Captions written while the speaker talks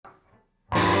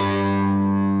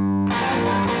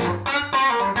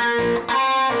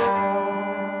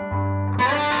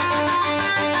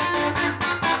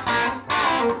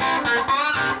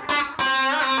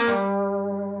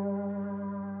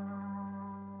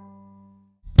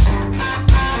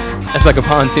That's like a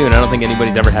pontoon. I don't think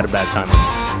anybody's ever had a bad time.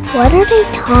 What are they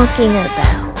talking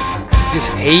about? Just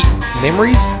hate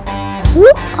memories? Who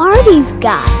are these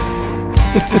guys?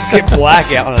 Let's just get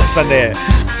blackout on a Sunday.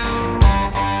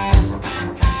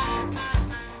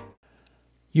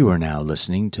 You are now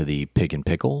listening to the Pig and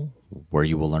Pickle, where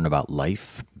you will learn about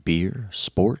life, beer,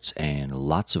 sports, and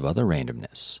lots of other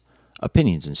randomness.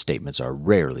 Opinions and statements are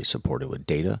rarely supported with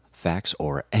data, facts,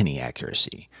 or any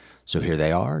accuracy. So here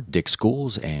they are, Dick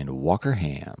Schools and Walker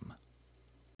Ham.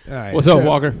 All right, What's up,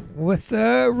 Walker? What's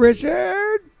up,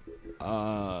 Richard?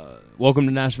 Welcome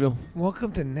to Nashville.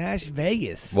 Welcome to Nash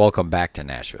Vegas. Welcome back to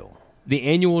Nashville. The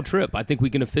annual trip. I think we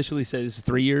can officially say this is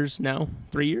 3 years now.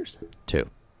 3 years? 2.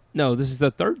 No, this is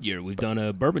the third year we've done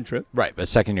a bourbon trip. Right, but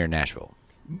second year in Nashville.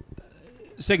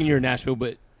 Second year in Nashville,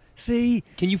 but See,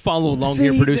 can you follow along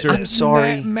here, producer? I'm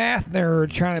sorry. Math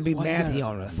nerd trying to be Why you mathy gotta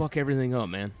on us. Fuck everything up,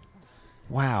 man.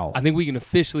 Wow. I think we can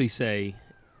officially say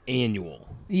annual,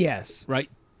 Yes. right?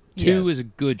 2 Yes. is a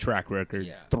good track record.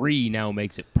 Yeah. 3 now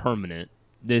makes it permanent.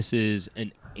 This is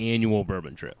an annual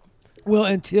bourbon trip. Well,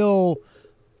 until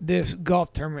this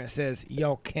golf tournament says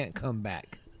y'all can't come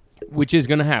back. Which is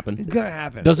going to happen. It's gonna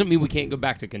happen. Doesn't mean we can't go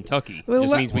back to Kentucky. Well,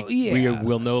 Just means we yeah.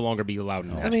 will no longer be allowed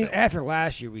in Nashville. I mean, after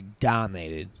last year, we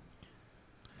dominated.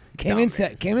 Came in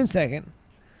second.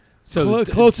 So,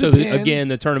 close to pin. again,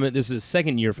 the tournament. This is the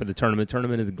second year for the tournament.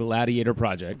 Tournament is the Gladiator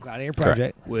Project Gladiator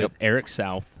Project. with Eric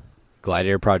South,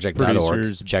 GladiatorProject.org.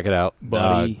 Producers, Check it out.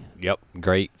 buddy. Yep,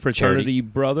 great. fraternity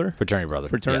brother,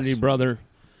 Fraternity yes. brother,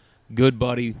 good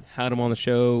buddy. Had him on the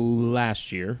show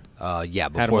last year. Yeah, Had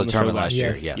him before on the show tournament last year.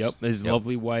 Yes. Yes. Yep, his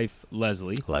lovely wife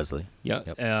Leslie.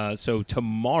 Yep. So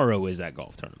tomorrow is that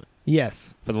golf tournament.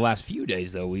 Yes. For the last few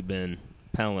days, though, we've been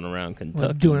palling around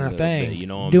Kentucky, Doing a our little thing. bit, you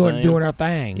know what I'm saying? Doing our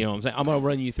thing. You know what I'm saying? I'm gonna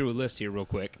run you through a list here real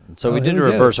quick. So we did here a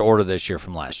we go. reverse order this year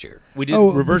from last year. We did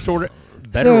Oh, reverse order,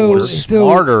 better so- order.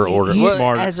 Smarter order. Well,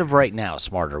 Smarter. as of right now,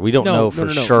 smarter. We don't No, know no, for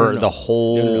no, no, sure no. the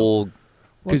whole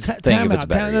Well, thing time if it's out,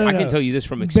 better. time- yet. no, I no, can no. tell you this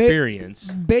from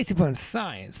experience. Based upon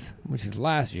science, which is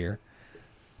last year,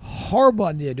 horrible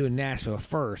idea doing Nashville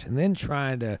first and then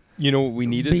trying to. You know what we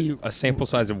needed? Be- A sample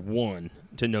size of 1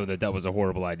 to know that that was a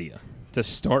horrible idea. To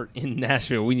start in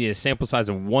Nashville, we need a sample size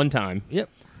of 1 time. Yep.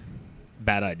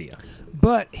 Bad idea.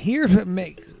 But here's what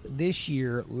makes this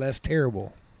year less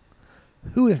terrible.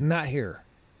 Who is not here?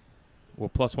 Well,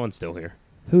 +1 still here.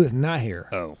 Who is not here?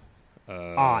 Oh.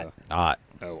 Odd. Odd.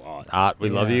 Odd. We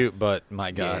love Yeah. you, but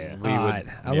my God, Yeah. we Odd.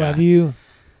 would. I yeah. love you.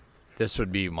 This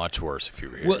would be much worse if you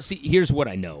were here. Well, see, here's what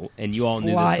I know, and you all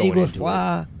knew Fly, this going Eagles, into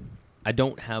fly. it. I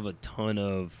don't have a ton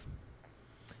of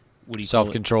what do you call it?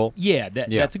 Self-control. Yeah, Yeah.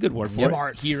 that's a good word for it.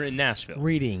 Smarts. Here in Nashville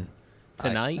Reading.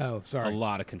 tonight. Oh, sorry. A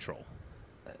lot of control.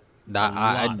 Nah,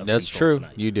 lot of that's control true.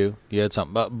 tonight. You do. You had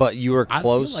something, but you were I feel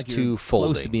close like to you're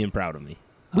folding. close to being proud of me.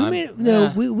 We I'm- made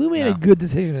nah, we made a nah. good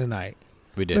decision tonight.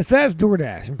 We did. Besides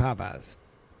DoorDash and Popeyes.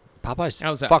 Popeyes.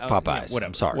 How's that? Fuck yeah, Popeyes. whatever.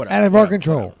 I'm sorry. Whatever, Out of our whatever,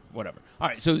 control. Whatever. All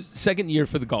right. So second year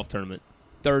for the golf tournament.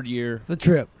 Third year The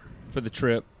trip. for the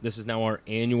trip. This is now our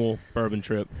annual bourbon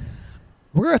trip.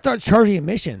 We're gonna start charging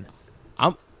admission.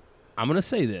 I'm gonna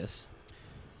say this.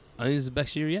 I think this is the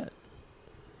best year yet.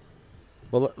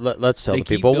 Well, let's tell They the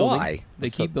keep people building. why. They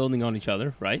Let's keep building on each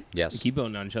other, right? Yes. They keep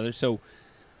building on each other. So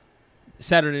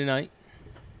Saturday night,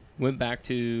 went back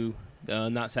to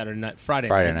not Saturday night, Friday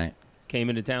night. Came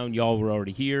into town. Y'all were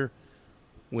already here.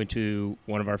 Went to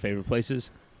one of our favorite places.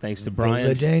 Thanks to Brian.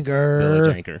 Village Anchor.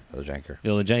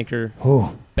 Village Anchor.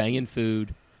 Oh, Banging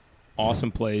food.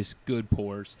 Awesome place. Good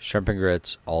pours. Shrimp and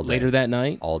grits all day. Later that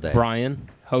night, All day. Brian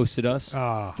hosted us.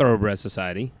 Ah. Thoroughbred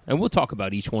Society, and we'll talk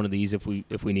about each one of these if we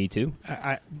need to.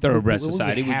 Thoroughbred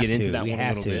Society. We have get into to. that We one a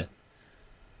have little to. bit.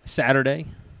 Saturday,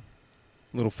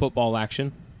 little football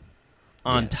action.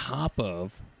 On Yes. top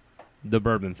of the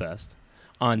Bourbon Fest,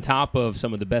 on top of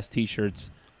some of the best T-shirts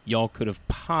y'all could have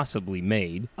possibly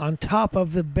made. On top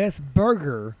of the best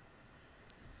burger.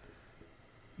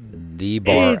 The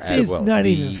bar It's- at it's Will. not The-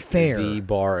 even fair. The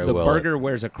bar at The Will. burger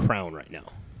wears a crown right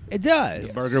now. It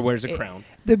does. The burger wears a crown.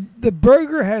 The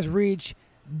burger has reached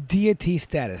deity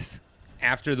status.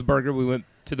 After the burger, we went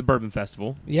to the Bourbon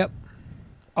Festival. Yep.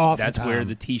 Awesome. That's time. where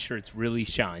the T-shirts really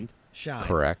shined. shine.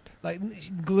 Correct. Like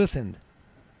glistened.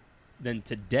 Then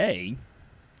today,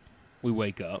 we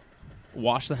wake up,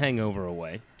 wash the hangover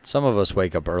away. Some of us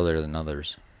wake up earlier than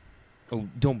others. Oh,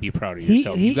 don't be proud of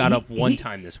yourself. You got up one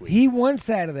time this week. He won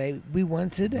Saturday. We won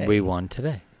today. We won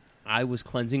today. I was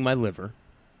cleansing my liver,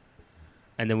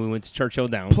 and then we went to Churchill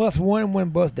Downs. Plus one won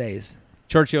both days.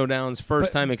 Churchill Downs,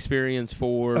 first time experience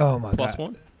for Oh, my plus God.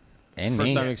 one. And First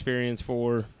me. time experience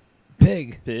for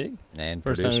Pig. Pig. And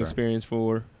First time producer. experience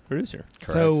for producer.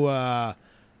 Correct. So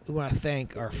we want to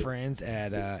thank our friends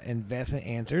at Investment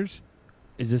Answers.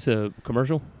 Is this a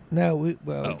commercial? No, it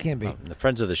can be. The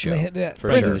friends of the show. For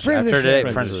Friends sure. of the show. Friends of the After today,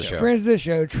 show. friends of the show. Friends of the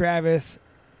show, Travis,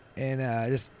 and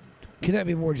just could not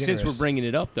be more generous. Since we're bringing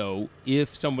it up, though,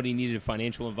 if somebody needed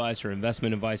financial advice or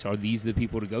investment advice, are these the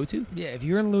people to go to? Yeah, if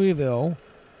you're in Louisville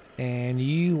and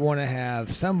you want to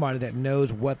have somebody that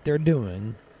knows what they're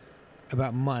doing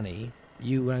about money,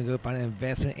 you want to go find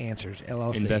Investment Answers,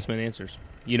 LLC. Investment Answers.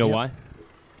 You know Yep. why?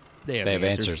 They have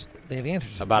answers. They have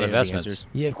answers. About They have the investments. answers.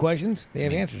 You have questions? They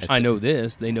have answers. I know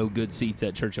this. They know good seats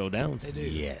at Churchill Downs. They do.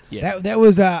 Yes. Yeah. That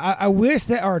was. I wish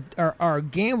that our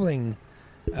gambling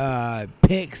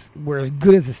picks were as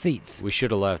good as the seats. We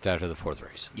should have left after the 4th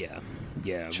race. Yeah.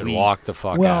 Should have walked the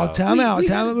fuck Well, out. time out. We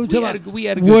had a good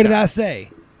What time. did I say?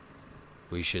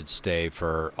 We should stay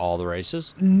for all the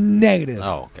races. Negative.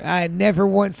 Oh, okay. I never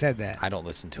once said that. I don't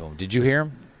listen to him. Did you hear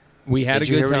him? We had Did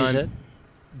a you good hear what he time, said?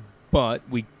 but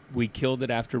we killed it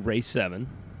after race 7.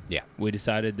 Yeah. We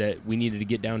decided that we needed to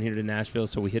get down here to Nashville,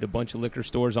 so we hit a bunch of liquor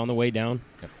stores on the way down.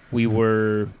 Yep. We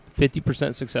were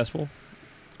 50% successful.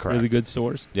 Correct. Really good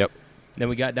stores. Yep. Then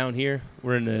we got down here.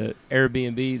 We're in the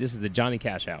Airbnb. This is the Johnny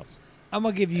Cash house. I'm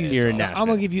gonna give you. Here in I'm Nashville.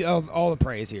 gonna give you all the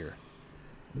praise here.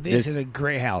 This is a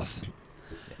great house.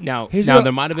 Now, Here's there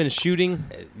what- might have been a shooting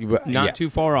not Yeah. too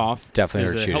far off. Definitely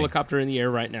There's heard a shooting. helicopter in the air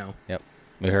right now. Yep.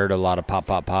 We heard a lot of pop,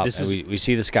 pop, pop. This And is- we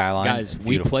see the skyline. Guys,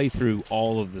 we Beautiful. play through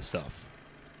all of the stuff.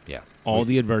 Yeah. All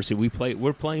the adversity.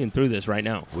 We're playing through this right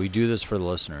now. We do this for the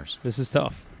listeners. This is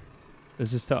tough.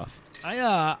 This is tough.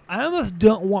 I almost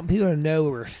don't want people to know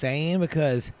what we're saying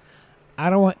because I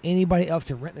don't want anybody else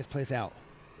to rent this place out.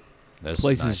 This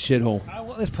Place is is nice. a shithole. I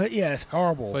want this place. Yeah, it's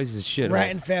horrible. Place is a shithole. Rat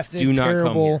infested. Do not come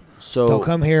terrible. here. So, Don't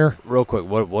come here. real quick,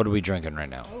 what are we drinking right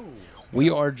now?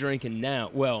 We are drinking now.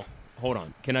 Well, hold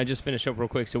on. Can I just finish up real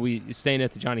quick? So we staying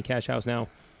at the Johnny Cash house now.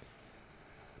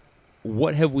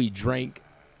 What have we drank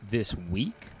this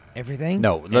week? Everything.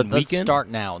 No, And let's weekend? start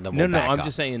now and then No, we'll no. back I'm up.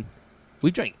 just saying,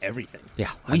 we drank everything.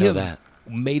 Yeah, I We know have that.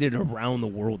 made it around the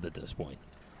world at this point.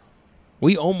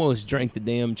 We almost drank the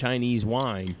damn Chinese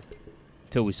wine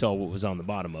till we saw what was on the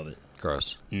bottom of it.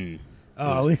 Gross. It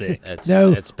Oh, was we, thick. It's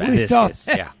no. it's bad. We saw. Viscous.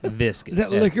 Yeah. Viscous.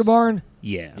 Is that Liquor Barn?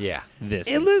 Yeah. Yeah.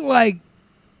 Viscous. It looked like.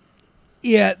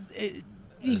 Yeah.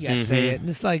 You gotta say Mhm. it.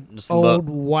 It's like Just old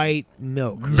white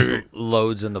milk. Just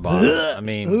loads in the bottom. I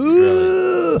mean,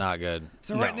 really not good.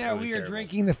 So No, right now it was we are terrible.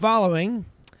 drinking the following,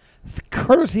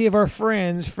 courtesy of our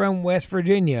friends from West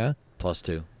Virginia,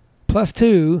 +2.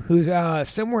 +2, who's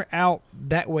somewhere out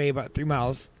that way about 3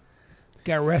 miles.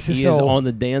 God rest his He is soul. on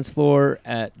the dance floor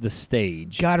at the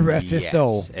stage. God rest his Yes,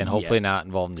 soul. and hopefully not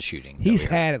involved in the shooting. that He's we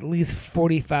heard. had at least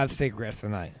 45 cigarettes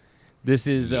tonight. This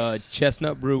is Yes.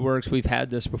 Chestnut Brew Works. We've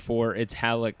had this before. It's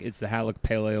Halleck. It's the Halleck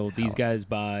Pale Ale. These Halleck. guys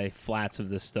buy flats of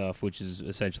this stuff, which is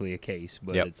essentially a case,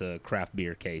 but Yep. it's a craft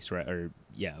beer case, right? Or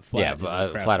Yeah, flat is a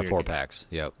craft flat of beer 4 case. packs.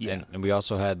 Yep. Yeah. And we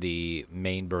also had the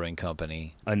Maine Brewing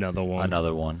Company. Another one.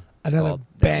 Another one. It's Another called-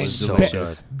 bang- This is so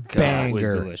delicious. good. God.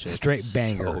 Banger. delicious. Straight So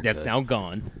banger. good. That's now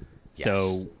gone. Yes.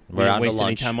 So we We're didn't on to waste any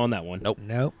lunch. time on that one. Nope.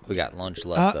 Nope. We got lunch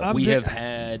left, though. I'm We good. have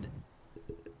had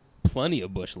plenty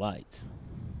of Busch Lights.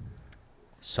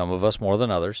 Some of us more than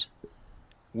others.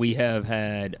 We have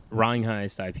had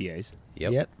Rheinheist IPAs.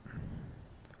 Yep.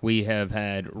 We have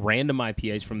had random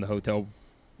IPAs from the hotel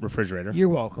refrigerator. You're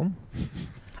welcome.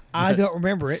 I don't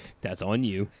remember it. That's on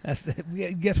you.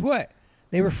 Guess what?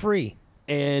 They were free.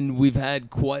 And we've had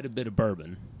quite a bit of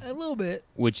bourbon, A little bit.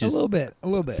 which A is little bit. A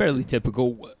little bit. fairly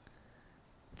typical.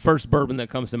 First bourbon that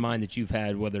comes to mind that you've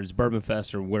had, whether it's Bourbon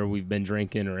Fest or where we've been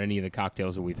drinking or any of the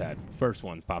cocktails that we've had. First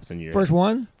one pops in your First head.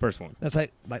 one? First one. That's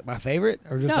like my favorite?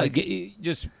 Or just No, like.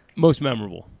 just most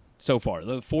memorable so far.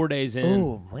 The 4 days in.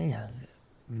 Oh, man.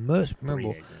 Most 3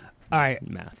 memorable. days in. All right.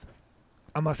 Math.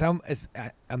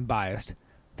 I'm biased.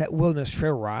 That Wilderness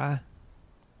Trail rye.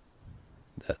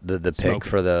 The pick Smoking.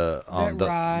 for the That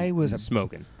rye was a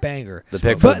Smoking. banger. the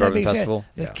pick for But the that Bourbon being said, Festival.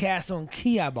 the Yeah. Castle and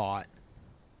Key I bought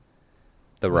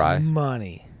The was rye.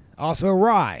 money. Also a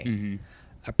rye. Mm-hmm.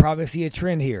 I probably see a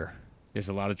trend here. There's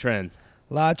a lot of trends.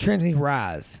 A lot of trends in these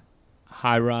ryes.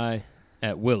 High rye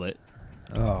at Willett.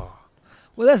 Oh.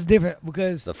 Well, that's different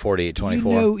because The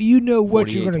 4824. you know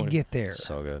what you're going to 48-20. get there.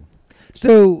 So good.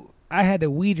 So I had the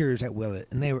Weeders at Willett,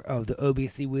 and they were the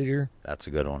OBC Weeder, That's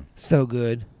a good one. so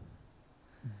good.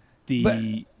 The But-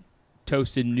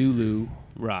 toasted Nulu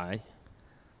rye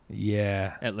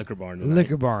Yeah, at Liquor Barn. tonight.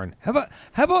 Liquor Barn. How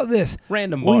about this?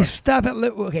 Random We bar. stop at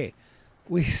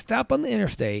we stop on the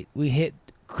interstate. We hit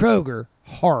Kroger,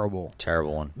 horrible.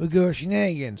 Terrible one. We go to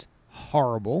Shenanigans,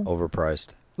 horrible. Overpriced.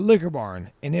 Liquor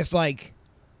Barn, and it's like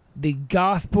the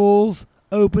Gospels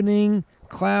opening,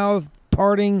 Clouds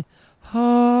departing.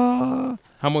 How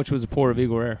much was a pour of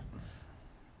Eagle Rare?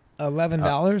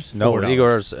 $11. No, $4. Eagle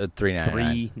Rare's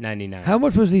 $3.99. $3.99. How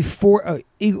much was the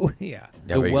Eagle? Yeah. Yeah,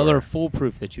 The but Eagle Weller Rare,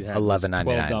 foolproof that you had was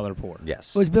 $11.99. $12 pour.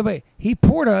 Yes. Wait, he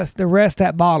poured us the rest of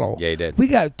that bottle. Yeah, he did. We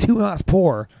got a 2-ounce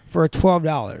pour for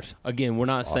 $12. Again, we're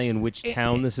not saying which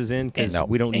town this is in because No.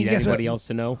 we don't need And guess anybody what? else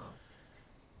to know.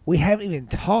 We haven't even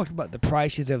talked about the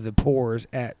prices of the pours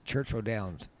at Churchill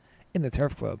Downs in the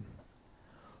Turf Club.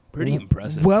 Pretty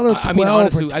impressive. Weller I mean, 12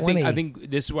 honestly, for I 20. think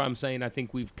this is what I'm saying. I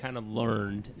think we've kind of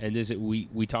learned, and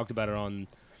we talked about it on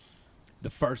the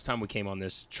first time we came on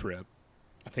this trip.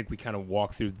 I think we kind of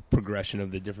walked through the progression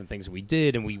of the different things we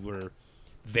did, and we were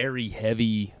very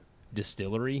heavy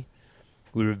distillery.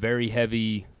 We were very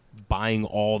heavy buying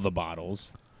all the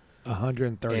bottles.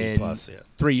 130 And plus. Yes.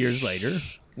 3 years later,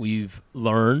 we've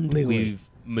learned, Legally. we've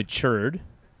matured.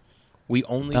 We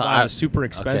only No, buy I- super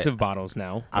expensive okay. bottles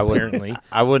now, I would- apparently.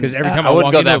 I wouldn't. Because every time I, I wouldn't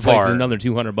walk go into that a place, far. it's another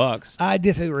 $200. I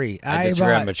disagree. I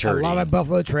disagree on bought maturity. a lot of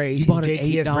Buffalo Trace. You bought an and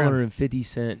JTS Brown.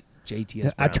 $8.50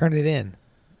 JTS I Brown. turned it in.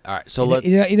 All right, so let's.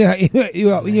 You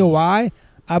know why?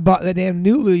 I bought the damn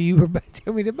Nulu you were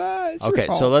telling me to buy. It's your Okay,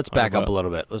 fault. so let's back up $100. a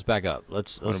little bit. Let's back up.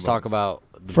 Let's $100. talk about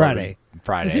the Friday. bourbon.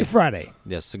 Friday. Let's do Friday.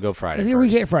 Yes, to go Friday. Let's see where we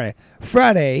first. get Friday.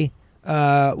 Friday,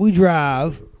 we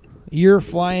drive. You're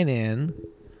flying in,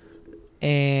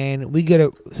 and we go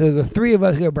to. So the three of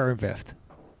us go to Bourbon Fest,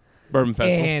 Bourbon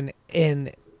Festival.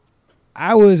 and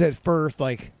I was at first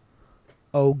like,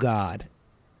 oh God,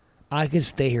 I could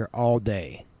stay here all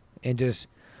day and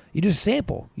you just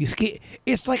sample. You scan.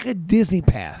 It's like a Disney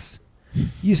pass.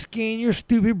 You scan your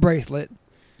stupid bracelet.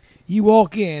 You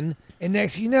walk in, and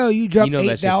next you know you drop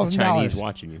that's just the Chinese $8,000.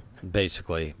 watching you.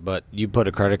 Basically, but you put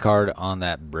a credit card on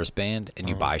that wristband and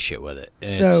you buy shit with it.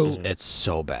 And So- it's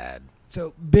so bad.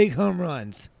 So big home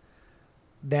runs.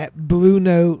 That Blue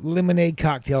Note lemonade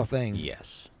cocktail thing.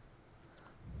 Yes.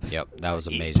 Yep, that was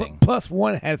amazing. Plus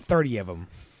one had 30 of them.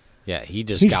 Yeah, he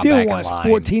just He got still back wants in line.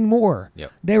 14 more.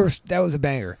 Yep. That was a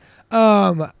banger.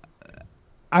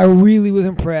 I really was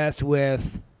impressed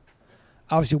with.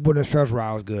 Obviously, Wooden Trails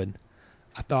Rye was good.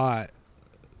 I thought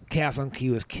Castle and Key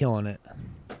was killing it.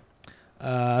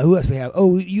 Who else we have?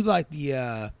 Oh, you like the?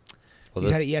 Well, you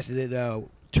the- had it yesterday. The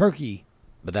turkey.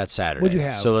 But that's Saturday. What'd you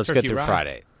have? So let's Turkey get through rye?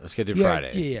 Friday. Let's get through Yeah,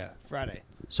 Friday. Yeah, Friday.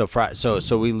 So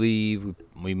so we leave.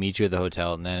 We meet you at the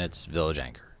hotel, and then it's Village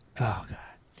Anchor. Oh God.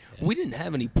 We didn't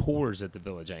have any pours at the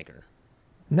Village Anchor.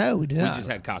 No, we did We not. just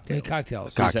had cocktails. We had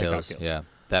cocktails. So we just had Cocktails. cocktails.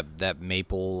 Yeah. That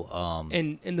maple.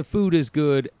 And the food is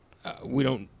good.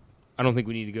 I don't think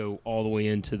we need to go all the way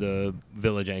into the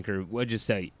Village Anchor. We'll just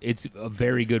say it's a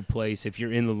very good place. If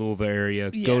you're in the Louisville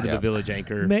area, go to Yeah. the Village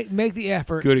Anchor. Make the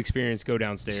effort. Good experience. Go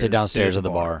downstairs. sit downstairs at at the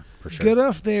bar for sure. Go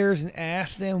upstairs and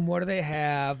ask them what do they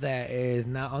have that is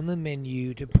not on the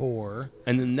menu to pour.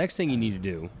 And the next thing you need to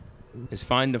do is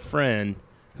find a friend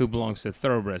who belongs to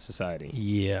Thoroughbred Society,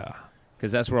 Yeah.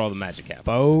 because that's where all the magic happens.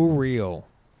 Faux real.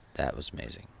 That was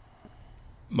amazing.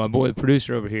 My boy, the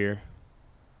producer over here,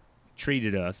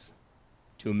 treated us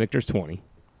to a Michter's 20,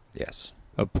 Yes.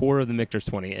 a pour of the Michter's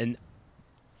 20. And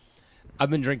I've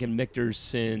been drinking Michter's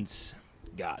since,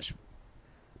 gosh,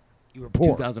 You were poor.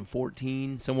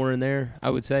 2014, somewhere in there, I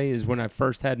would say, is when I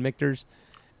first had Michter's.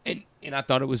 And I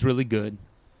thought it was really good.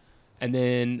 And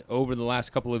then over the last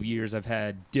couple of years, I've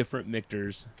had different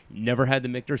Michter's. Never had the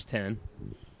Michter's 10.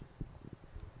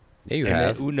 Yeah, you And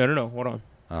have. then- no, hold on.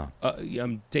 Oh.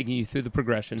 I'm taking you through the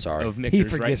progression Sorry. of Michter's. He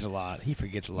forgets right? a lot. He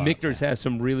forgets a lot. Michter's has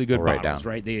some really good We'll write bottles, down.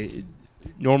 right? The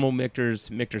normal Michter's,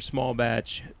 Michter's small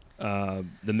batch, the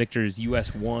Michter's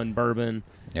US 1 bourbon,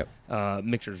 Yep.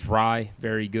 Michter's rye,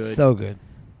 very good. So good.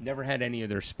 Never had any of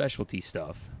their specialty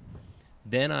stuff.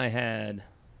 Then I had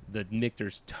the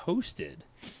Michter's Toasted.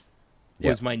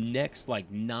 Was Yep. my next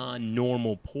like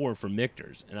non-normal pour for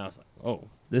Michter's, and I was like, "Oh,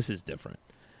 this is different."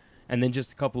 And then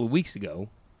just a couple of weeks ago,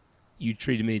 you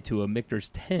treated me to a Michter's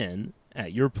 10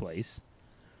 at your place,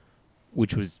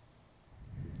 which was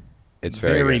It's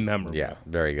very very, good. memorable. Yeah,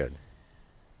 very good.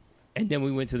 And then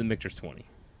we went to the Michter's 20.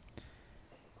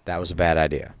 That was a bad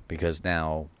idea because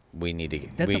now we need to.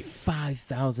 That's a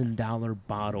 $5,000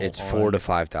 bottle. It's on $4,000 to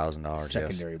 $5,000.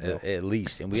 secondary bill. At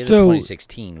least, and we had So- a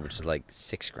 2016, which is like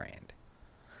 $6,000.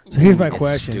 So here's my It's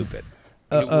question. stupid.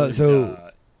 It was,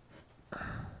 So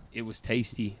it was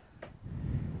tasty.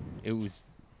 It was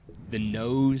the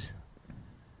nose,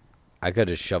 I could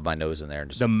have shoved my nose in there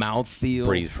and just the mouthfeel,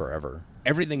 breathe forever.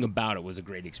 everything about it was a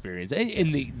great experience,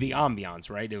 and the ambiance,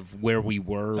 right, of where we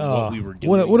were, oh, what we were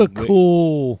doing. what a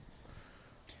cool.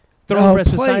 Thoroughbred place.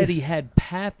 Society had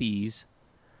Pappies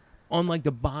on like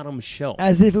the bottom shelf.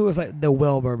 As if it was like the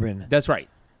well bourbon. That's right.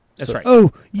 That's So- right.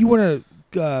 Oh, you want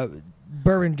to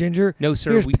bourbon ginger. No,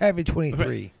 sir. Here's Pappy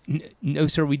 23. No,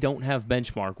 sir. We don't have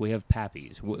Benchmark. We have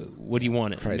Pappy's. What do you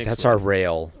want it? Right, mixed that's with? our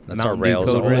rail. That's our Mountain Dew rails.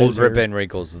 Code Old Red. Rip and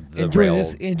Wrinkles. The Enjoy rail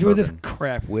this. Enjoy this bourbon.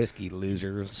 crap whiskey,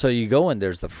 losers. So you go in.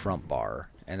 There's the front bar,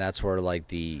 and that's where like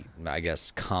the I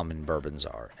guess common bourbons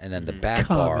are, and then the back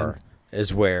bar Common.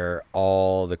 is where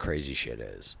all the crazy shit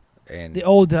is. And The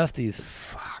old Dusties.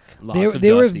 fuck, Lots of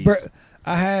There was. Dusties.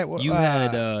 I had. You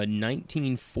had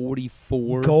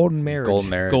 1944 Golden Marriage. Golden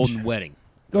Marriage, Golden Wedding.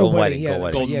 Golden Wedding, Yeah, Golden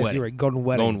Wedding. Golden yes, Wedding. you're right. Golden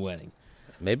Wedding. Golden Wedding.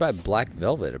 made by Black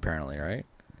Velvet, apparently, right?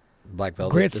 Black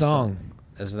Velvet. Great distilled. song.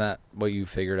 Isn't that what you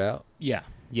figured out? Yeah.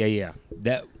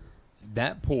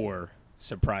 That pour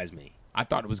surprised me. I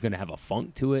thought it was going to have a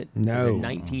funk to it. It was a No.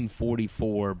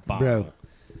 1944 bottle. Bro.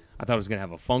 I thought it was going to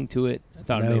have a funk to it. I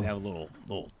thought it No. may have a little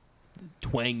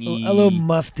twangy. A little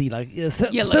musty, like Yeah,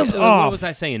 something's what off. was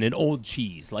I saying? An old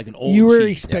cheese, like an old. You were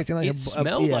cheese. expecting like It a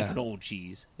smelled like yeah. an old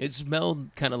cheese. It smelled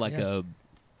kind of like Yeah.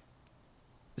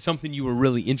 something you were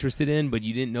really interested in, but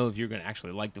you didn't know if you were going to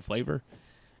actually like the flavor.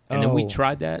 And then we Oh.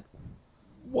 tried that.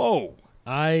 Whoa,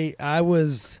 I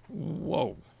was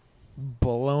whoa!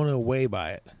 blown away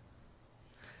by it,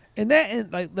 and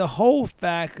like the whole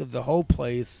fact of the whole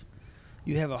place,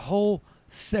 you have a whole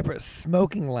separate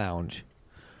smoking lounge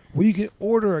where you can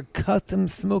order a custom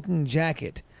smoking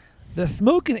jacket. The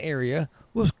smoking area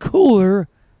was cooler,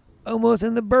 almost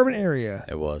in the bourbon area.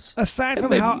 It was. Aside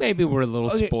from Maybe, how maybe we're a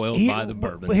little Okay, spoiled here- by the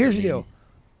bourbon. But here's the deal: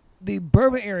 the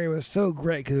bourbon area was so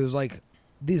great because it was like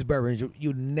these bourbons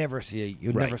you'd never see.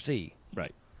 You'd Right. never see.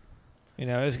 Right. You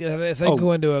know, it's like Oh.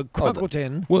 going to a Oh,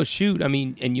 Crunkleton. Well, shoot. I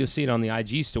mean, and you'll see it on the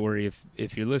IG story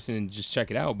if you're listening. Just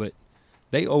check it out. But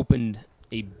they opened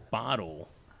a bottle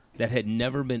that had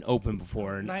never been opened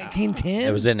before. And, 1910.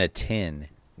 It was in a tin.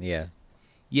 Yeah.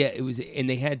 yeah, it was, and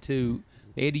they had to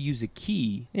use a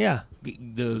key. Yeah.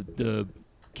 The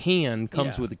can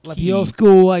comes Yeah. with a key like the old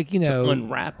school, like to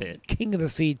unwrap it. King of the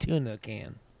Sea tuna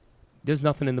can. There's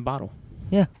nothing in the bottle.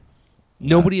 Yeah.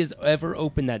 Nobody has ever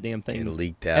opened that damn It thing.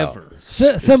 leaked out. Ever. It's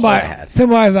sad.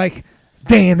 Somebody's like,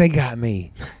 damn, they got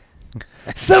me.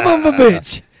 Son of a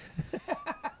bitch.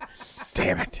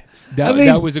 Damn it. That, I mean,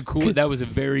 that was a cool. That was a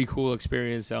very cool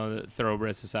experience on the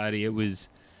Thoroughbred Society. It was.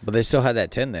 But they still had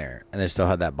that tin there, and they still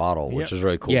had that bottle, which Yep. was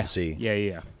really cool yeah, to see.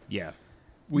 Yeah.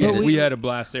 We But had, we- we had a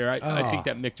blast there. I Oh. think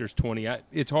that Michter's 20.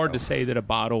 It's hard to say that a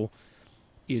bottle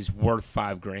is worth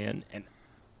 $5,000, and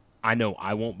I know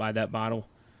I won't buy that bottle.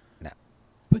 No.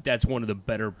 But that's one of the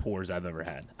better pours I've ever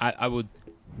had. I would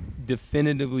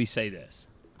definitively say this.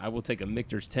 I will take a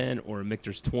Michter's 10 or a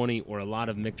Michter's 20 or a lot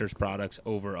of Michter's products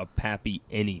over a Pappy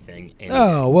anything. any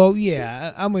Oh, day. well,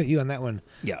 yeah. I'm with you on that one.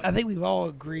 Yeah. I think we've all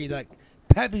agreed, like,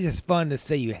 Pappy's is fun to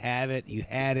say you have it, you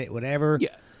had it, whatever. Yeah.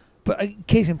 But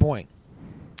case in point.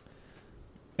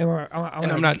 And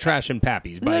I'm not trashing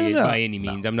Pappy's by, No. by any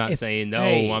means. I'm not saying, no,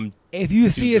 hey, I'm if you too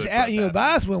see us good for out a and you Pappy.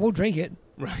 buy us one, we'll drink it.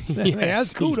 right. I mean,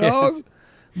 that's cool, yes. dog.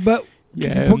 But case in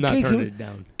Yeah, point- I'm not case in- turning it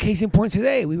down. Case in point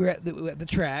today, we were at the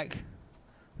track,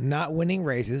 not winning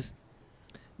races,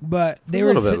 but they A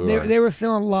were, little bit we were. they were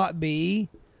selling Lot B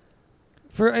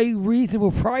for a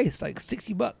reasonable price, like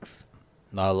 $60.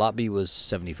 Lot B was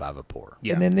 75 a pour.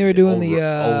 Yeah. And then they were doing Old, the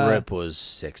Old Rip was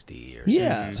 60 or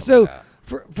yeah. something So like that.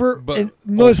 for But and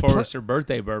Old most Forester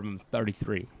birthday bourbon,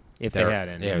 33, if they They're- had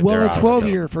any. yeah. well, they're a out of 12 the-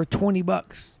 year for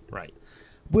 $20, Right.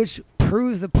 which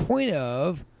proves the point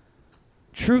of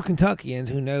true Kentuckians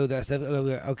who know that stuff.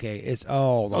 Okay, it's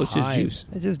all the Oh, it's just hype. juice.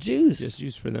 It's just juice. Just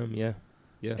used for them, yeah.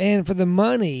 Yeah. And for the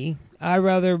money, I'd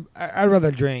rather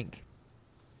drink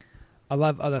a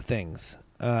lot of other things.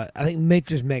 I think Mick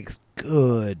just makes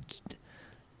good.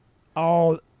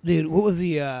 Dude, what was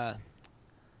the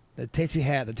taste we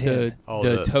had at the tent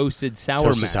The toasted sour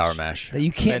Toasted mash. sour mash. that you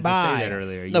I can't meant to buy? say that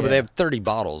earlier. No, but yeah. they have 30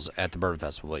 bottles at the Bourbon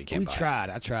Festival. You can't We buy. tried.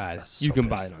 I tried. That's You so can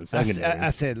pissed. buy it on I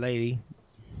secondary. said, lady,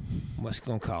 what's it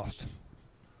gonna cost?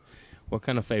 What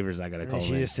kind of favors I got to And call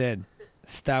she in? just said,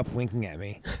 "Stop winking at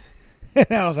me." And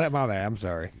I was like, "My bad. I'm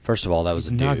sorry." First of all, that was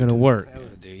It's a dude. not going to work. That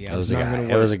was a dude. Yeah, That was a not guy. gonna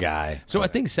It was work. a guy. So I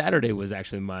think Saturday was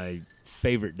actually my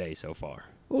favorite day so far.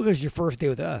 well, it was your first day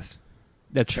with us.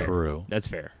 That's fair. True. That's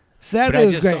fair. But Saturday I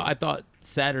was just great. thought, I thought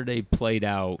Saturday played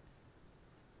out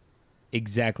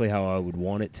exactly how I would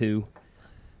want it to.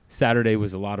 Saturday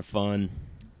was a lot of fun.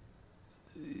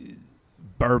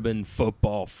 Bourbon,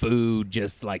 football, food,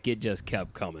 just like it just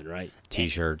kept coming, right?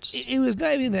 T-shirts. It was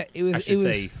not even that. It was. I should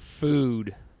say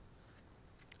food.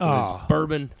 It was Oh,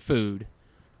 bourbon, food,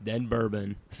 then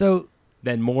bourbon, so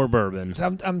then more bourbon.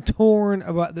 I'm torn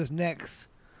about this next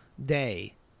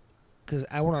day because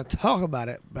I want to talk about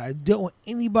it, but I don't want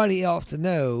anybody else to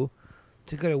know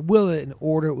to go to Willet and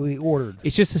order what we ordered.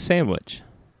 It's just a sandwich.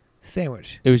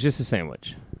 Sandwich. It was just a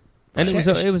sandwich, and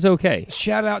it was okay.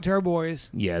 Shout out to our boys.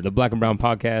 Yeah, the Black and Brown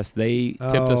podcast. They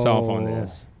tipped us off on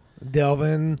this.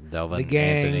 Delvin, the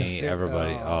gang, Anthony,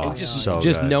 everybody. And So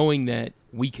just good. knowing that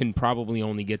we can probably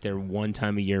only get there one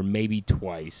time a year, maybe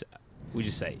twice. We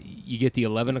just say you get the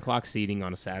 11 o'clock seating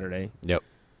on a Saturday. Yep.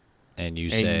 And you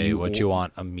say what you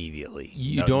want immediately.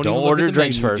 You don't even order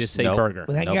drinks menu, first. Just say Nope. burger.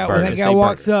 When that Nope, guy, burger. when that Just guy say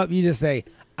walks burger. up, you just say,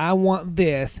 "I want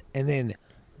this," and then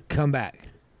come back.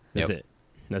 That's Yep. it.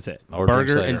 That's it. Or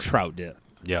drinks Burger later. and trout dip.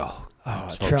 Yo. Oh,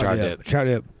 Smoked trout dip. Trout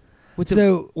dip. With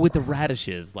the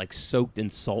radishes like soaked in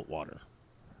salt water.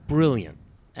 Brilliant.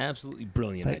 Absolutely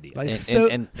brilliant idea. like- And, So-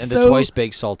 and the so- twice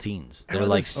baked saltines. They're Oh,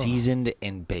 like that's- oh. seasoned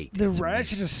and baked. The It's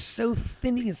radishes amazing. are so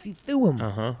thin you can see through them.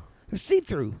 Uh-huh. They're see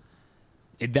through.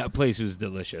 That place was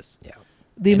delicious. Yeah.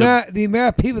 The And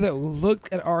amount of people that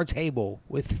looked at our table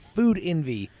with food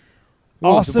envy.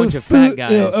 Well, it's a also bunch of food,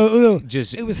 fat guys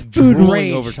just it was food drooling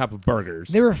rage. over top of burgers.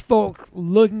 There were folk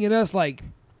looking at us like,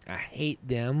 I hate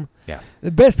them. Yeah. The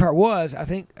best part was, I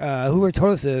think, whoever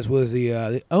told us this was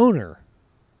the owner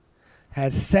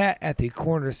had sat at the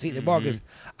corner seat in the bar Mm-hmm. because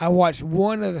I watched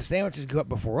one of the sandwiches go up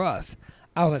before us.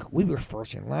 I was like, we were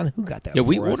first in line. Who got that? Yeah,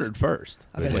 we before us? ordered first.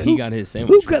 I was But like, he who- got his sandwich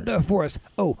Who got first. that before us?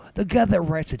 Oh, the guy that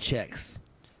writes the checks.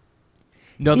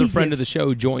 Another He friend gets- of the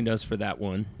show joined us for that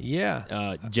one.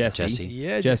 Yeah. Jesse.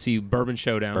 Yeah. Jesse, Bourbon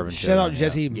Showdown. Bourbon Shout out Showdown,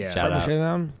 Jesse. Yeah. Shout out.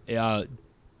 Showdown.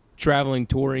 Traveling,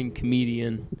 touring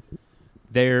comedian.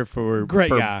 There for Great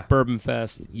guy. Bourbon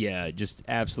Fest. Yeah, just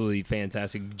absolutely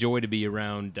fantastic. Joy to be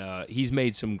around. He's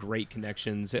made some great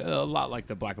connections. A lot like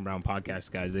the Black and Brown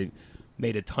podcast guys. They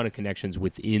made a ton of connections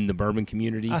within the bourbon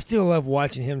community. I still love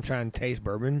watching him try and taste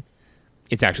bourbon.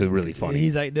 It's actually really funny.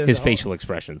 He's like does his the whole- facial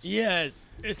expressions. Yeah,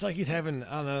 it's like he's having,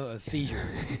 I don't know, a seizure.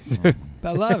 But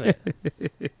I love it.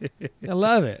 I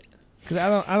love it. Because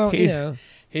I don't, you His- know.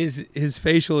 His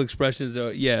facial expressions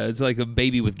are it's like a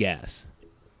baby with gas.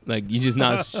 Like you're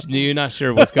not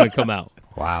sure what's going to come out.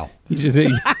 Wow. You just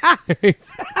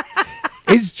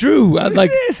it's true.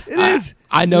 It is.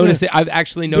 I noticed it. I've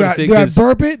actually noticed it Do I 'cause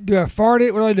burp it? Do I fart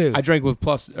it? What do I do? I drank with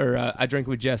I drank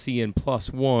with Jesse and plus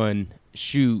one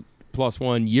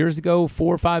years ago,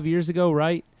 4 or 5 years ago,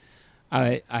 right?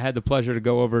 I had the pleasure to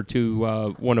go over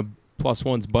to one of Plus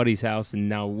One's buddy's house, and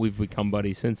now we've become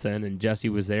buddies since then. And Jesse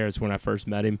was there. It's when I first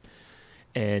met him.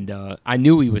 And I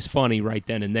knew he was funny right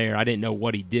then and there. I didn't know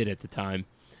what he did at the time.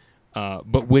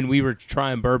 But when we were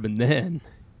trying bourbon then,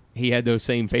 he had those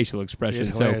same facial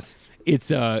expressions. So hilarious.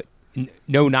 it's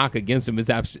no knock against him. It's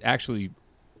actually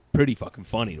pretty fucking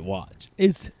funny to watch.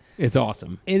 It's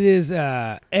awesome. It is.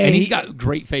 And he's got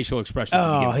great facial expressions. to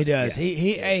begin Oh, with. he does.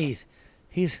 Yeah.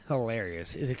 He's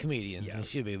hilarious. He's a comedian. Yeah. He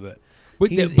should be, but. But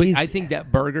he's- I think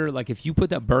that burger, like if you put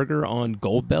that burger on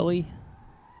Gold Belly,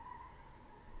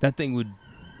 that thing would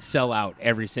sell out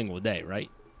every single day, right?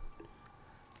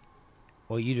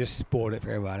 Well, you just spoiled it for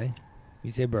everybody.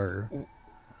 You said burger.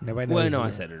 Nobody Well, knows. no, it.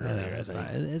 I said it I know, earlier, I It's think.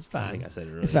 fine. It's fine. I think I said it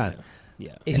earlier. It's fine.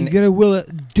 Yeah. If you're gonna will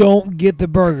it, don't get the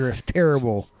burger. It's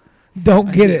terrible.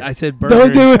 Don't get it. I said burger.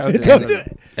 Don't do and it. trout Don't dip.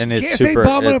 do it. And it's Can't say super.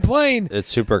 bomb on a it's- plane. It's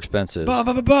super expensive. Bah,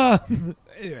 bah, bah, bah.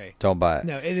 Anyway, Don't buy it.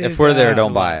 no, it If is, we're there, uh,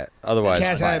 don't buy it. Otherwise,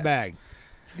 cash buy out it. of bag.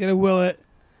 If you're gonna will it,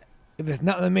 if it's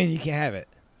not in the menu, you can't have it.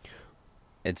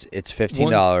 It's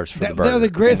 $15 for the That burger. was a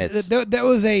great. and it's-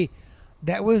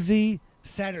 That was the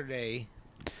Saturday.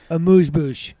 Amuse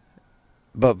bouche.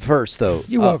 But first, though,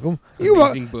 You're welcome. You're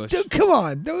Amazing welcome. bush. Dude, come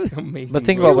on. Those, Amazing. But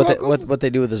think bush. about what You're welcome. what they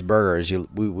do with this burger is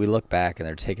we look back and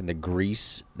they're taking the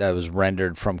grease that was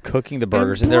rendered from cooking the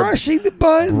burgers and, they're brushing the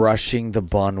buns. brushing the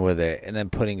bun with it and then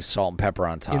putting salt and pepper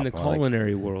on top. in the We're like,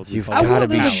 culinary world. we you've call I it got to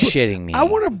want be them to- shitting me. I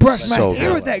want to brush my So hair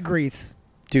good. with that grease.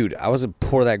 Dude, I was to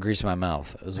pour that grease in my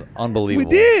mouth. It was We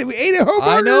unbelievable. did. We ate a whole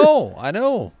burger. I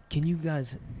know. Can you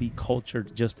guys be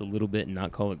cultured just a little bit and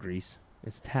not call it grease?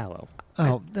 It's tallow.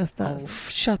 Oh, that's not.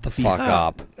 Shut the fuck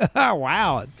up. Oh,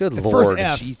 wow. Good the Lord. First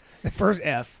F. Jeez. The first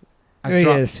F. I There he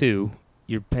dropped is. 2.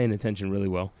 You're paying attention really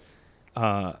well.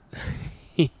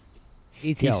 He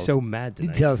He's tells. so mad He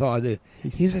tonight. tells all I do.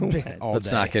 He's been so drinking mad. all Let's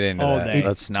day. not get into all that. Day.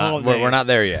 Let's All not. day. We're not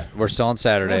there yet. We're still on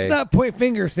Saturday. Let's not point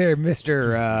fingers there,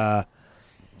 Mr.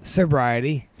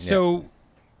 Sobriety. So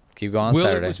Keep going Will,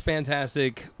 Saturday. it was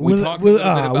fantastic. We Will it- talked Will- a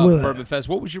little bit about Will it- Bourbon Fest.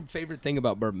 What was your favorite thing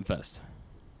about Bourbon Fest?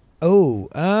 Oh,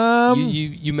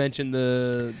 You mentioned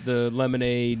the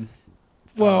lemonade.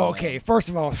 well, okay. First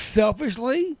of all,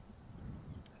 selfishly,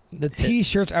 the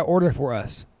T-shirts I ordered for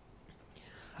us.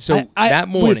 So that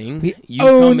morning, we you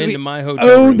come we into my hotel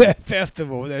own room. that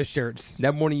festival with those shirts.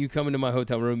 That morning, you come into my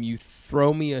hotel room. You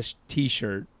throw me a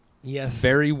T-shirt, Yes.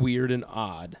 very weird and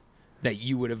odd, that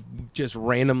you would have just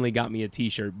randomly got me a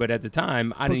T-shirt. But at the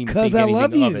time, I didn't even Because think I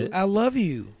love anything of you. it. I love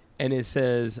you. And it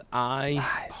says I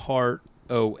heart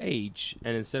OH,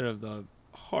 and instead of the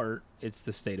heart, it's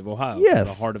the state of Ohio. It's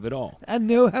Yes. the heart of it all. I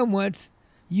know how much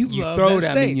you love throw that it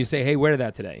at state. me and you say, "Hey, wear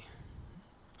that today."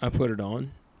 I put it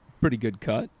on. Pretty good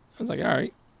cut. I was like, "All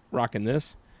right, rocking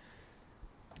this."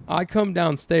 I come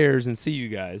downstairs and see you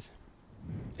guys,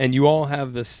 and you all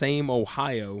have the same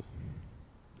Ohio.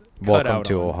 Welcome cutout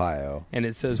to on. Ohio. And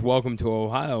it says, "Welcome to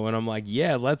Ohio," and I'm like,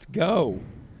 "Yeah, let's go."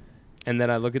 And then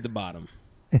I look at the bottom.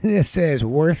 And it says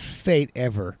worst state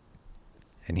ever.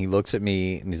 And he looks at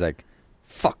me and he's like,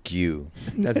 "Fuck you.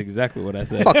 That's exactly what I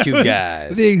said. Fuck you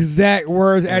guys." The exact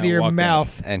words And out of I your walked out.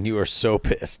 mouth. And you were so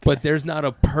pissed. But there's not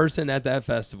a person at that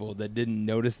festival that didn't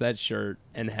notice that shirt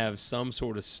and have some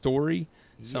sort of story,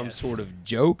 some Yes. sort of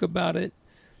joke about it.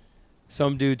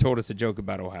 Some dude told us a joke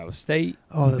about Ohio State.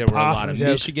 Oh, the There were a lot possum of joke.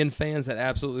 Michigan fans that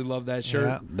absolutely loved that shirt.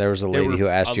 Yeah. There was a There lady were who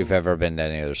asked you a- if you've ever been to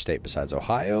any other state besides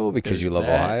Ohio because There's you love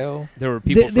that. Ohio. There were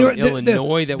people There- from there-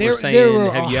 Illinois that there- were there saying, were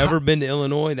 "Have you Ohio- ever been to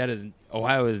Illinois? That is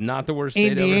Ohio is not the worst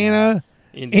state Indiana.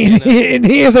 ever." Indiana. And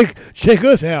he was like, check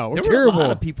us out. We're There were terrible. a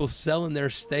lot of people selling their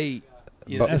state.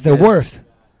 You know, But- That's the worst.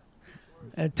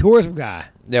 A tourism guy.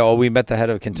 Yeah, well, we met the head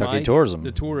of Kentucky Mike, Tourism.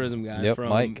 the tourism guy Yep, from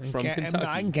Mike. from And Kentucky.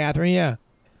 Mike and Catherine, yeah.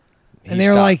 He And they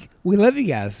were stopped. like, we love you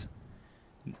guys.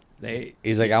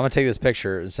 He's like, "I'm gonna take this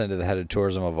picture and send it to the head of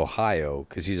tourism of Ohio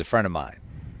because he's a friend of mine."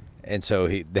 And so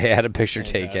they had a picture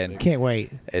taken. Fantastic. Can't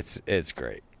wait. It's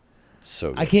great.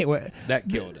 So I good. can't wait. That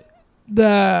killed it.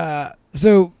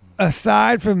 So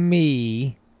aside from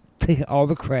me taking all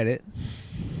the credit,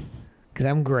 because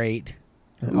I'm great,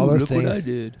 and all those things.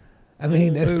 did. I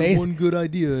mean, let's face one good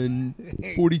idea in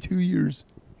 42 years.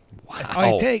 that's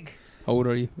all you take. How old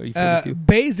are you? Are you 42?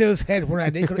 Bezos had one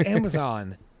idea called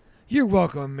Amazon. You're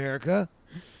welcome, America.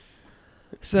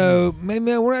 So maybe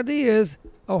my one idea is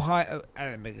Ohio. I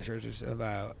didn't make a search of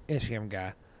Instagram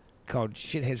guy called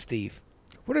Shithead Steve.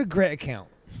 What a great account!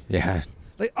 Yeah.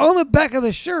 Like on the back of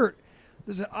the shirt,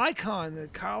 there's an icon, the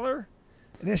collar,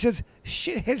 and it says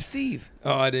Shithead Steve.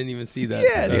 Oh, I didn't even see that.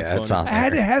 Yes. That's Yeah, it's funny. on I had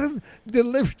to there. have him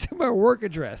delivered to my work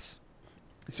address.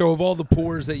 So, of all the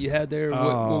pours that you had there, what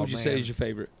Oh, would you say man. is your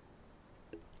favorite?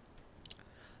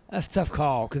 That's a tough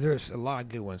call because there's a lot of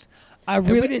good ones. I And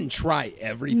really we didn't try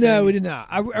everything. No, we did not.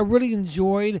 I really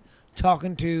enjoyed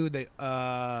talking to the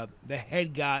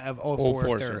head guy of Old Old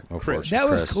Forester. Of Chris. course. That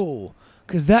was Chris. cool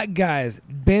because that guy's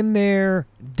been there,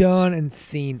 done, and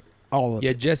seen all of Yeah,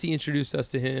 it. Jesse introduced us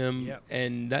to him, Yep.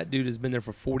 and that dude has been there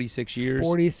for 46 years.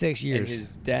 46 And years.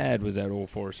 his dad was at Old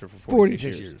Forester for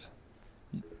 46 years.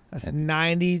 years. That's And-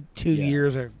 92 Yeah.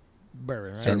 years of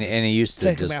bourbon, right? And he used to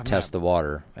Take 'em just out test now. the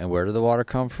water. And where did the water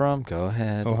come from? Go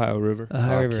ahead. Ohio River. Fuck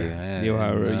River. you. The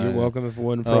Ohio River. You're welcome. If it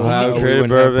wasn't for Ohio Ohio, we created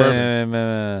wouldn't have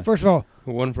bourbon. First of all, If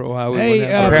it wasn't for Ohio, we hey,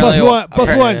 wouldn't have Apparently-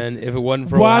 plus one. And if it wasn't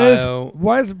for Why Ohio,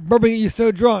 does bourbon get you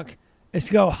so drunk? It's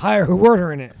got a higher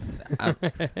water in it.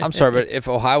 I'm sorry, but if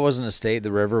Ohio wasn't a state,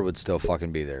 the river would still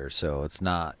fucking be there. So it's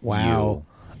not Wow.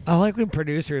 I like when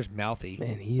producers mouthy.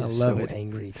 man, he I is love so it.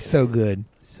 angry. So good.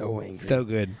 So angry. So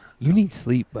good. You need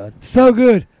sleep, bud. So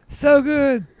good. So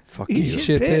good. Fuck Eat you.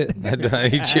 shit pit. I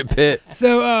don't eat your pit.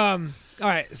 So, all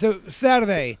right. So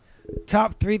Saturday,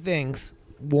 top three things.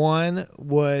 One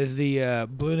was the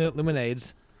Blue Note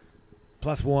lemonades,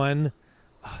 plus one.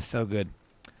 Oh, so good.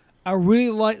 I really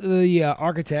like the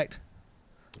Architect.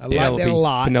 I like that a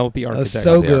lot. Penelope That was Architect.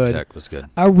 so The good. Architect was good.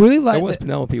 I really That like was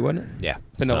Penelope, wasn't it? Yeah.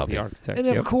 Penelope Architect. And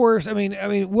of yep. course, I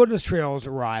mean, Wilderness Trails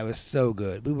rye was so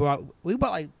good. We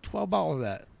bought like 12 bottles of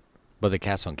that. But the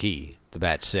Cass on Key, the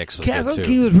batch 6 was Castle good too.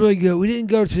 Key was really good. We didn't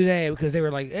go today because they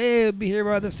were like, "Hey, be here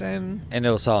by this end." And it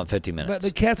was all in 50 But minutes.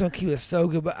 the Castle Key was so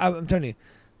good. But I'm telling you,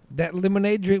 that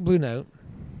lemonade drink Blue Note,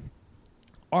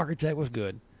 Architect was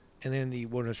good, and then the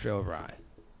Wilderness Trail rye.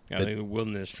 I think the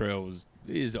Wilderness Trail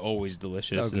is always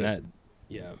delicious, So and good. that,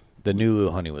 yeah, The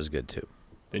Nulu honey was good too.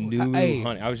 the new Hey.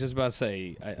 honey. I was just about to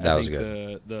say, That I was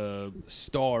think the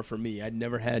star for me. I'd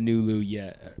never had Nulu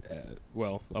yet.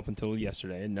 Well, up until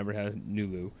yesterday, I'd never had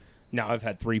Nulu. Now I've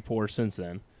had 3 pours since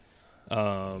then.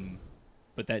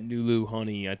 But that Nulu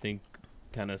honey, I think,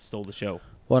 kind of stole the show.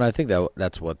 Well, and I think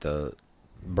that's what the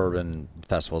bourbon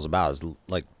festival is about, is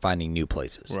like finding new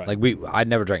places. Right. Like I'd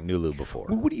never drank Nulu before.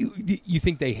 Well, what do you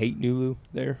think they hate Nulu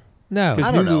there? No, Because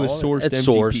I don't Nulu know. is sourced It's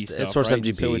MGP sourced- stuff, it's sourced right?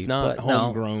 MGP, so it's not but no.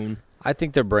 homegrown. I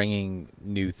think they're bringing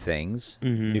new things,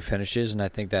 Mhm. new finishes, and I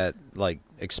think that like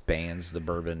expands the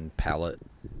bourbon palate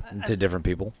to different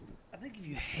people. I think if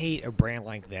you hate a brand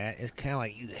like that, it's kind of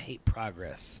like you hate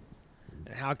progress.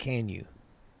 And how can you?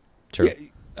 Sure. Yeah,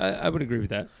 I would agree with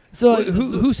that. So,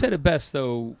 Who said it best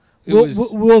though? Will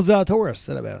Zalatoris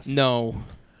said it best. No.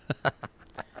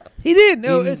 He did.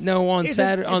 No, On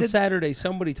Saturday,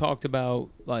 somebody talked about,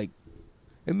 like,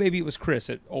 and maybe it was Chris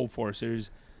at Old Foresters.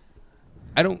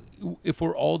 If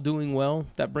we're all doing well,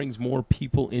 that brings more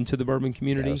people into the bourbon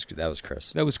community. That was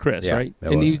Chris. That was Chris, Yeah, right?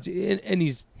 that And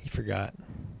was. he forgot.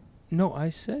 No, I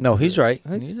said. No, he's right.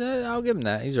 I- I'll give him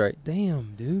that. He's right.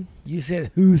 Damn, dude. You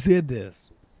said who said this?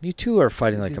 You two are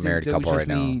fighting like a married That was couple just right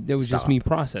now. That was just Stop. me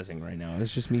processing right now.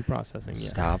 It's just me processing. Yeah.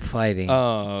 Stop fighting.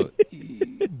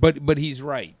 But he's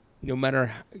right. No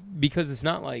matter because it's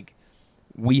not like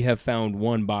we have found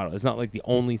one bottle. It's not like the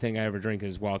only thing I ever drink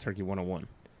is Wild Turkey 101,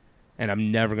 and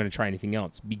I'm never going to try anything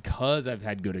else because I've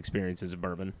had good experiences of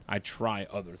bourbon. I try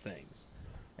other things,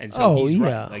 and so he's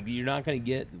yeah. right. Like you're not going to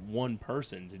get one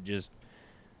person to just.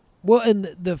 Well,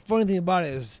 and the funny thing about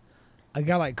it is, a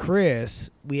guy like Chris,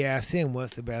 we asked him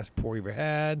what's the best pour you ever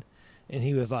had, and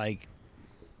he was like,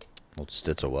 Old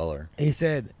Stitzel-Weller. he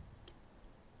said,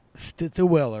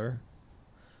 Stitzel-Weller,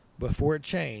 before it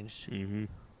changed,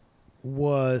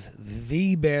 was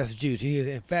the best juice.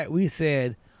 In fact, we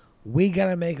said, we got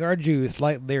to make our juice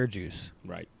like their juice.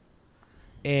 Right.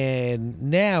 And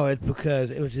now it's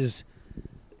because it was just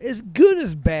as good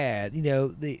as bad,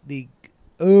 the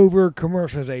over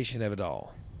commercialization of it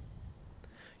all.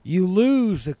 You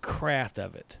lose the craft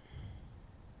of it.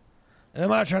 And I'm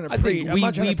not trying to I preach.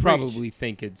 think we probably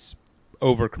think it's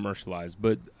over commercialized,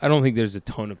 but I don't think there's a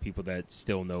ton of people that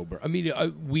still know bourbon. I mean,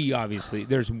 we obviously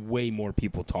there's way more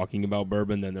people talking about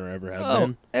bourbon than there ever have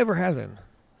been. Ever has been.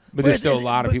 But there's still a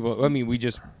lot of people. I mean, we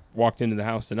just walked into the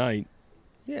house tonight.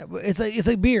 Yeah, but it's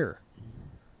like beer.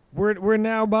 We're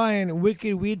now buying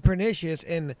Wicked Weed Pernicious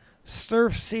in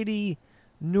Surf City,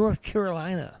 North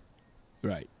Carolina.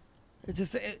 Right. It's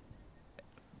just,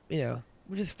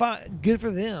 which is fine, good for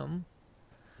them.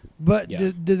 But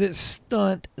Yeah. does it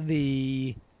stunt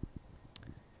the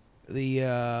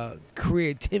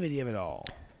creativity of it all?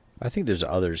 I think there's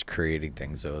others creating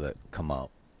things, though, that come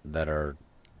up that are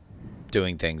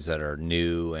doing things that are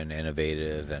new and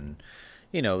innovative. And,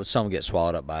 some get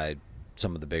swallowed up by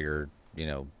some of the bigger,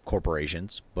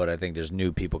 corporations. But I think there's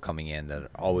new people coming in that are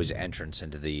always entrance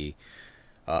into the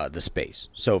space.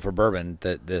 So for bourbon,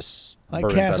 this Like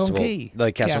bourbon Castle and festival, Key.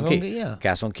 like Castle and Key, yeah.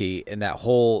 Castle and Key, and that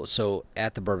whole. So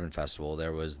at the bourbon festival,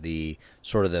 there was the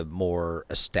sort of the more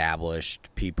established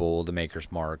people, the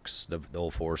Maker's Marks, the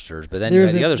Old Foresters, but then you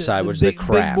had the other side, which is the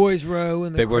craft. Big Boys Row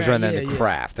and the Big Boys Row, and then yeah, the yeah.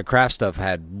 craft. The craft stuff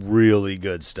had really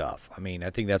good stuff. I mean, I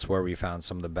think that's where we found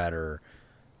some of the better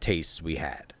tastes we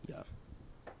had. Yeah.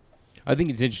 I think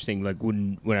it's interesting. Like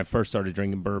when I first started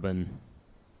drinking bourbon,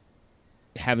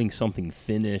 having something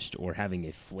finished or having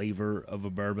a flavor of a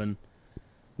bourbon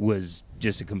was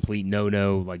just a complete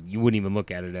no-no. Like you wouldn't even look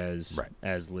at it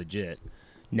as legit.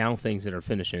 Now things that are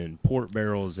finished in port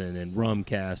barrels and in rum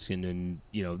casks and in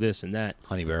this and that,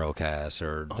 Honey barrel casks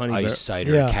or Honey ice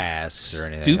cider Yeah. casks or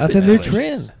anything. stupid That's a new delicious.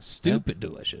 trend. Stupid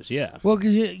delicious. Yeah. Well,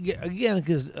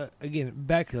 because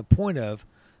back to the point of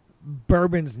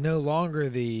bourbon's no longer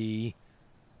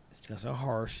it's not so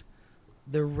harsh,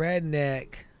 the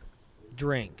redneck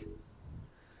drink.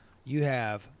 You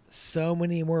have so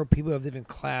many more people of different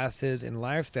classes and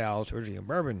lifestyles who are drinking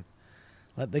bourbon.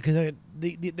 Like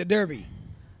the Derby,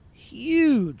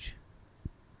 huge.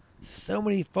 So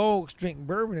many folks drink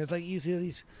bourbon. It's like you see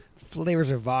these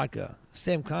flavors of vodka.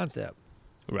 Same concept.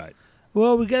 Right.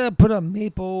 Well, we gotta put a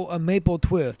maple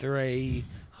twist or a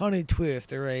honey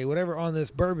twist or a whatever on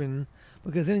this bourbon,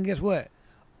 because then guess what?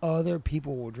 Other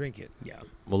people will drink it. Yeah.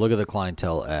 Well, look at the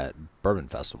clientele at Bourbon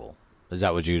Festival. Is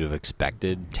that what you'd have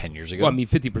expected 10 years ago? Well, I mean,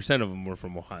 50% of them were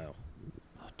from Ohio.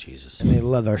 Oh, Jesus. And they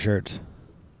love our shirts.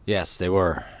 Yes, they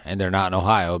were. And they're not in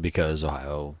Ohio because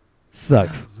Ohio...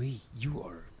 Sucks. Lee, you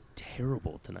are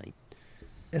terrible tonight.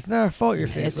 It's not our fault you're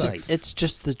saying it sucks. It's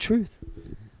just the truth.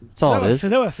 That's all it is.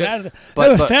 That was Saturday.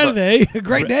 But- Saturday. A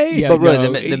great day. Yeah, But really,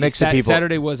 no, the mix of people-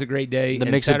 Saturday was a great day. The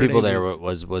and mix of Saturday people there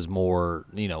was more,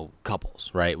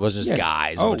 couples, right? It wasn't just Yeah.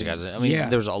 guys. Oh, A bunch of guys. I mean, yeah.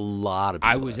 there was a lot of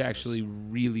people I was there. actually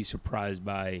really surprised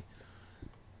by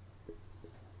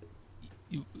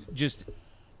just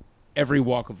every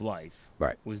walk of life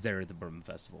Right. was there at the Bourbon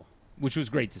Festival, which was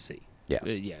great to see. Yes.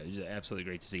 Yeah, it was absolutely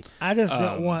great to see. I just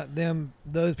don't Um, want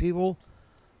those people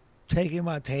taking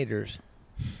my taters.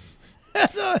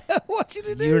 That's all I want you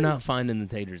to do. You're not finding the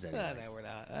taters I anywhere. know we're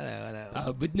not. I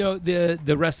know. But no,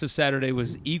 the rest of Saturday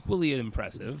was equally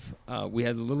impressive. We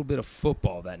had a little bit of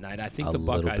football that night. I think A the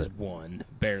little Buckeyes bit. won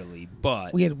barely,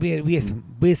 but We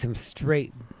had some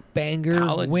straight banger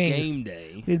College wings. game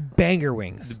day. We had banger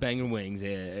wings. The Banger Wings.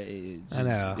 It's I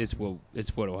know.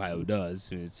 It's what Ohio does.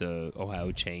 It's a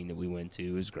Ohio chain that we went to.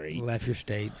 It was great. Left your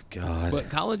state. God. But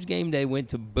College game day went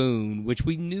to Boone, which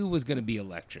we knew was going to be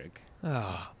electric.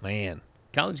 Oh man,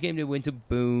 College game day went to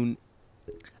Boone.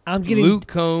 I'm getting Luke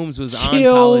Combs was on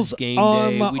chills College game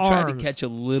on day. my We tried arms. to catch a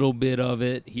little bit of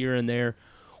it here and there.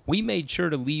 We made sure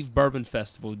to leave Bourbon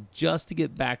Festival just to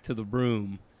get back to the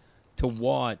room to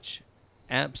watch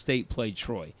App State play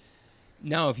Troy.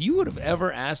 Now, if you would have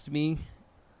ever asked me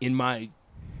in my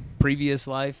previous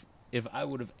life if I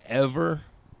would have ever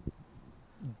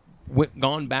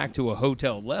gone back to a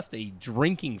hotel, left a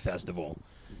drinking festival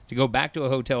to go back to a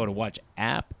hotel to watch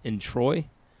App in Troy,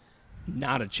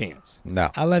 not a chance. No.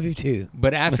 I love you too.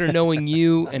 But after knowing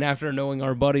you and after knowing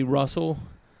our buddy Russell,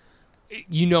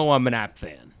 you know I'm an App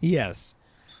fan. Yes.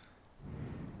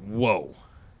 Whoa.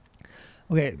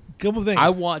 Okay, couple things. I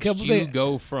watched couple you things.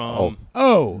 go from...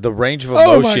 Oh, The range of Oh,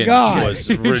 my emotion God. was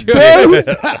Dude, ridiculous.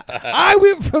 I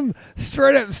went from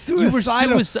straight up You were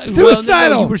suicidal. suicidal.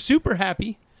 Suicidal. No, you were super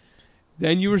happy.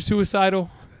 Then you were suicidal.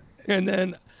 And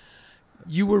then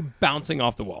you were bouncing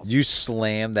off the walls. You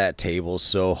slammed that table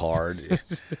so hard.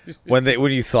 when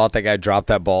you thought that guy dropped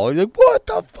that ball, you're like, what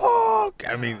the fuck?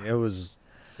 I mean, it was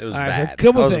All right, bad. so a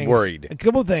couple I was things. worried. A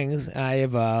couple things. I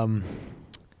have,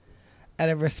 out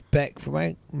of respect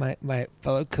for my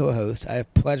fellow co-host, I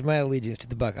have pledged my allegiance to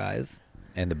the Buckeyes.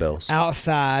 And the Bills.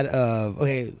 Outside of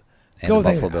And the couple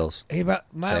things. Buffalo Bills. Hey,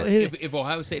 Say if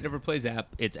Ohio State ever plays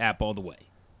App, it's App all the way.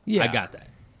 yeah, I got that.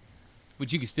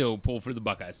 But you can still pull for the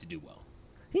Buckeyes to do well.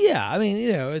 Yeah, I mean,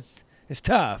 it's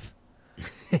tough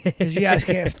because you guys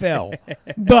can't spell.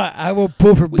 But I will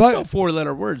pull for We spell Buck.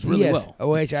 four-letter words really Yes, well.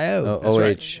 OHIO. That's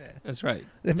right. OH. That's right.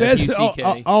 The best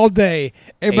F-U-C-K. all day.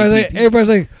 APP. Everybody's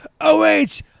like,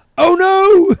 OH. Oh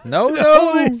no. No, The no.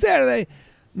 whole next Saturday.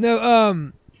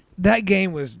 No, that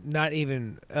game was not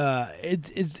even.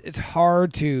 It's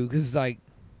hard to because it's like,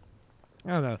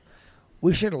 I don't know.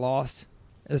 We should have lost.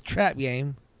 It was a trap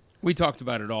game. We talked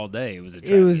about it all day. It was a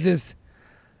trap It was game. just,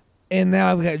 and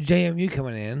now I've got JMU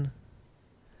coming in.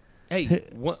 Hey,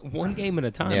 one game at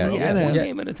a time. Yeah, bro. yeah, I know. One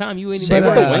game at a time. You ain't Say even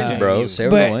we're gonna gonna win, win, bro. JMU. Say we're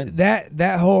gonna But win.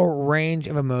 that whole range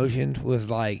of emotions was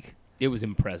like. It was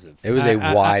impressive. It was a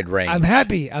wide range. I'm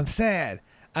happy. I'm sad.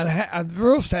 I'm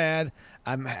real sad.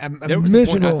 I'm There was a point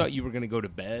miserable. I thought you were going to go to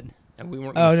bed, and we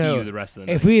weren't Oh, going to see no. you the rest of the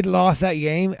night. If we had lost that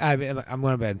game, I'm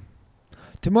going to bed.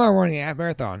 Tomorrow morning, a half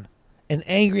marathon, an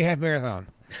angry half marathon,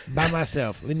 by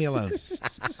myself. Leave me alone.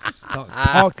 Don't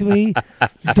talk to me.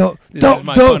 Don't This don't is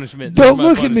my don't punishment. This don't is my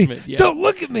look at me. punishment. Yeah. Don't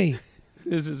look at me.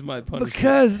 This is my punishment.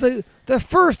 Because it's like the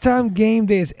first time game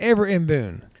day is ever in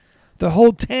Boone, the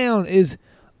whole town is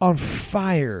on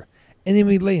fire, and then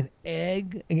we lay an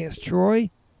egg against Troy,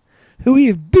 who we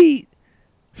have beat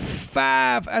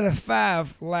 5 out of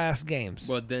 5 last games.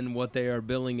 But then what they are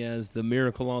billing as the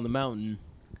miracle on the mountain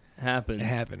happens. It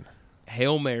happened.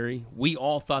 Hail Mary. We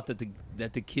all thought that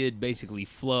the kid basically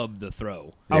flubbed the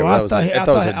throw. Yeah, Oh, well, I that was thought a- he- I I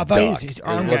thought it was thought- a I thought he- duck. his It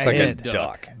arm looked got like a hit.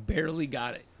 duck. Barely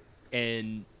got it.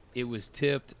 And it was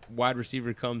tipped. Wide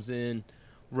receiver comes in,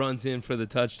 runs in for the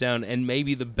touchdown, and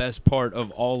maybe the best part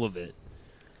of all of it.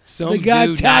 Some The guy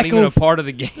dude, not even a tackles- part of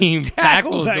the game,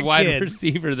 tackles that the wide kid.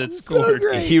 receiver that So scored.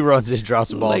 great. He runs and drops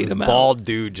the ball. Laid This him out. bald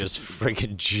dude just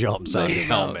freaking jumps on Laid his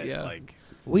him out, helmet. yeah. Like,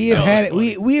 We have That had was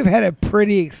funny. we have had a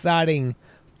pretty exciting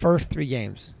first 3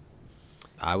 games.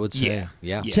 I would say, yeah.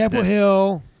 Yeah. Chapel that's-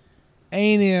 Hill,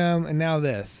 A&M, and now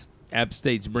this. App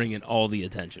State's bringing all the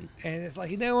attention. And it's like,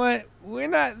 you know what? We're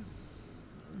not.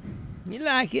 You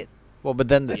like it? Well, but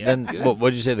then, Yeah, it's good. what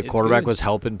did you say? The It's quarterback good. was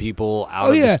helping people out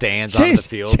of the stands Chase, onto the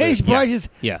field. Chase Bryce is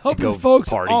Yeah. To helping go folks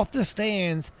party. off the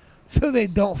stands so they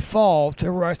don't fall to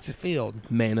rush the field.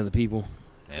 Man of the people.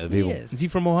 Yeah, the people. He is. Is he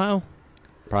from Ohio?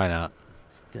 Probably not.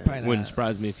 Probably Wouldn't not.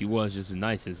 surprise me if he was just as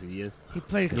nice as he is. He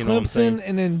played You know what I'm Clemson saying?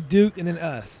 and then Duke and then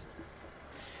us.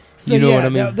 So You know yeah, what I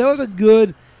mean? That was a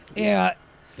good, Yeah.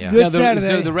 good Now, Saturday.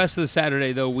 so the rest of the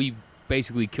Saturday, though, we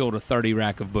basically killed a 30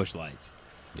 rack of Busch Lights.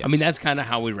 I mean, that's kind of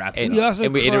how we wrapped it And, We up. also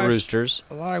and we ate at crushed- Roosters.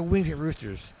 a lot of wings at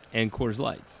Roosters And Coors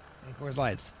Lights. and Coors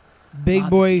Lights. Big Lots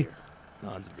of boy, beer.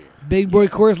 Lots of beer. big boy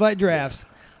Coors Light drafts.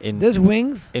 In, Those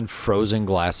wings. in frozen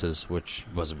glasses, which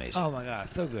was amazing. Oh my god,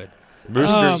 so good.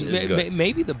 Roosters Um, is good.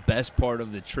 Maybe the best part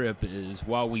of the trip is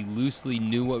while we loosely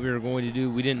knew what we were going to do,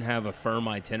 we didn't have a firm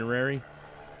itinerary.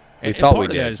 We thought part we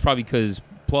of did. that is probably because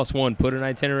Plus One put an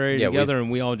itinerary Yeah, we- together, and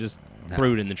we all just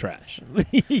threw it in the trash.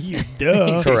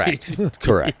 Duh. Correct.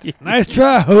 Correct. Nice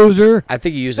try, hoser. I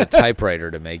think he used a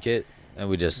typewriter to make it, and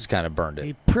we just kind of burned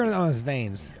He it. printed on his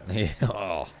veins.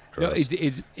 oh, No, Gross.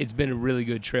 it's been a really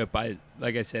good trip.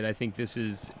 Like I said, I think this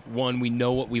is one we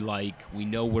know what we like. We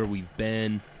know where we've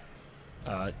been,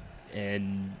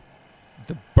 and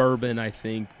the bourbon I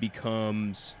think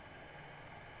becomes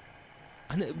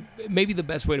maybe the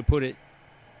best way to put it.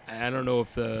 I don't know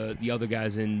if the other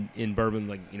guys in bourbon,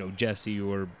 like Jesse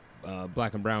or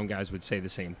Black and Brown guys, would say the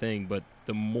same thing. But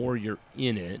the more you're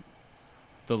in it,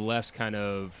 the less kind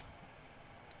of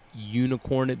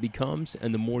unicorn it becomes,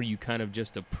 and the more you kind of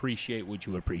just appreciate what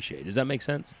you appreciate. Does that make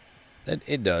sense?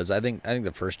 It does. I think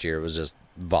the first year was just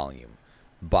volume.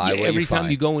 Buy what every you time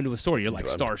find. you go into a store, you're like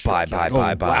starstruck. Buy, You're like,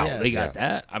 buy, oh, buy. wow, they got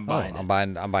that. I'm buying it. I'm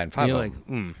buying 5 And you're of like,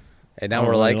 them. And I now don't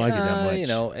we're really like, like it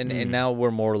that much. and now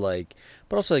we're more like,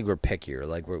 but also like we're pickier.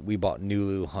 Like we bought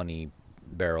Nulu Honey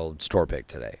Barrel store pick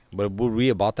today. But would we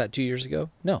have bought that 2 years ago?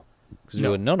 No, because we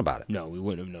wouldn't have known about it. No, we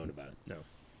wouldn't have known about it. No.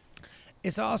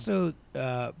 It's also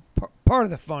part of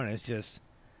the fun is just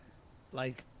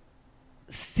like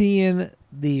seeing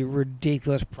the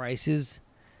ridiculous prices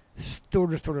store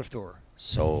to store to store,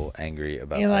 So angry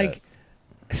about and that. like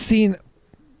seeing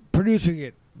producer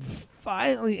get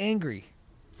violently angry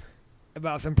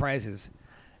about some prices,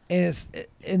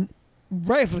 and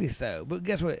rightfully so. But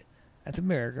guess what? That's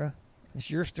America. It's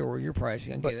your store, your price.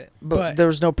 You can get it. But there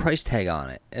was no price tag on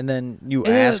it. And then you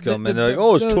And ask them, and they're like,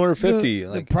 "Oh, it's $250." The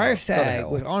Like, price oh, go to tag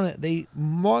hell. was on it. They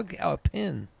marked out a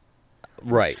pin.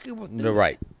 Right. Skip through They're it.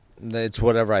 right. It's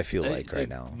whatever I feel like A right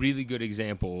now. really good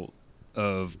example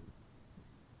of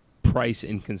price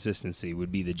inconsistency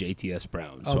would be the JTS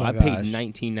Brown. Oh So my I paid gosh.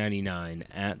 $19.99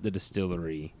 at the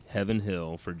distillery Heaven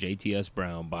Hill for JTS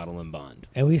Brown bottle and bond.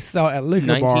 And we saw at Liquor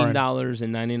Barn.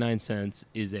 $19.99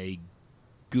 is a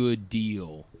good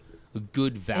deal, a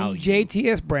good value. And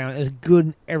JTS Brown is good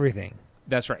in everything.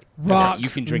 That's right. Rocks, You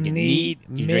can drink it neat,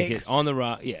 neat. You drink it mixed. on the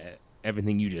rock. Yeah,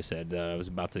 everything you just said. I was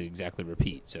about to exactly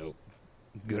repeat. So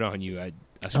good on you. I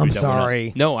screwed I'm that sorry.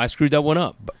 One up. No, I screwed that one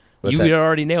up. But You that- had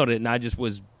already nailed it, and I just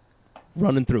was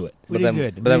running through it. We But did then,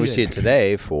 good. but then we did see good. it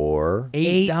today for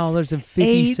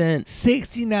 $8.50.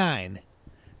 $8.69.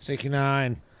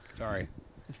 69. Sorry.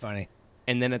 It's funny.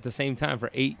 And then at the same time, for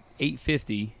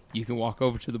 $8.50, you can walk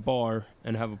over to the bar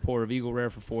and have a pour of Eagle Rare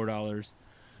for $4.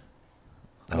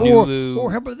 Nulu,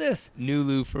 Or how about this?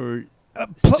 Nulu for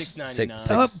Plus, $6.99.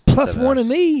 Six. plus $7. one to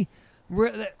me.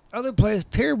 That other place,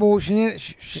 terrible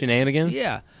Shenanigans?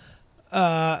 Yeah. What's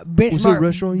that Benchmark,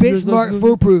 restaurant you guys like to go to?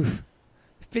 foolproof.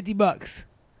 $50.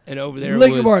 And over there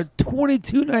Liquor was Bar,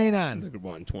 $22.99. Liquor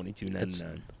Bar,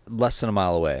 $22.99. less than a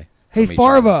mile away. Hey, from each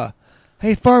other. Farva.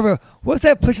 Hey, Farva. What's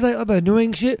that place like? The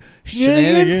annoying shit?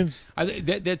 Shenanigans?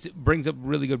 That brings up a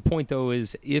really good point, though,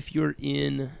 is if you're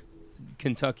in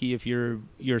Kentucky, if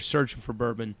you're searching for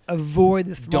bourbon, Avoid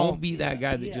the small. don't be that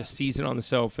guy that just sees it on the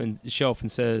shelf and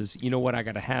says, you know what, I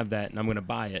got to have that and I'm going to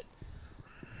buy it.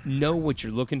 Know what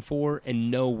you're looking for and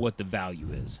know what the value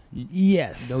is.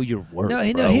 Yes. Know your worth,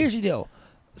 No, bro. here's the deal.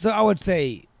 So I would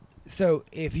say,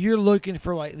 if you're looking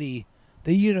for like the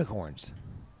unicorns,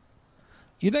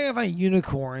 you're not gonna find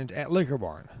unicorns at Liquor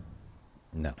Barn.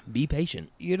 No. Be patient.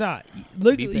 You're not.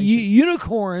 Look, Be patient.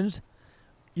 unicorns.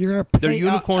 You're gonna. They're pay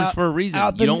unicorns out for a reason.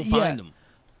 out You the- don't yeah, find them.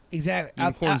 Exactly.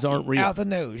 Unicorns aren't real. Out the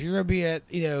nose. You're gonna be at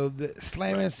the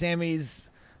Slam and Right. Sammy's,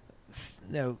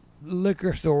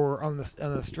 liquor store on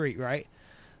the street, right?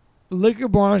 Liquor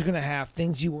Barn is gonna have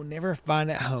things you will never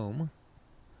find at home.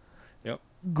 Yep.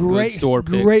 Great Good store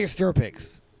picks. Great store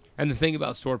picks. And the thing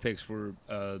about store picks, we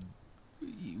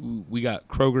got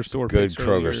Kroger store Good picks. Kroger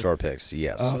earlier. store picks.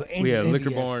 Yes. And- We had and Liquor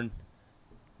yes. Barn.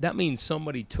 That means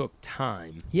somebody took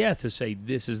time Yes. to say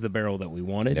this is the barrel that we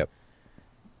wanted. Yep.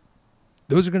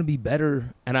 Those are going to be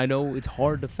better, and I know it's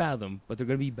hard to fathom, but they're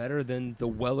going to be better than the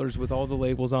Wellers with all the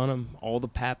labels on them, all the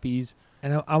Pappies.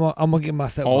 And I'm gonna get my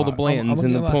soapbox. All the Blandons I'm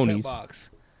and gonna the get my ponies. soapbox.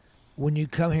 When you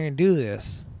come here and do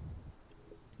this,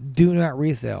 do not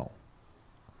resell.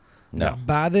 No.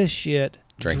 Buy this shit.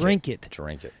 Drink it.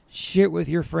 Drink it. Share it with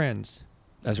your friends.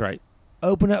 That's right.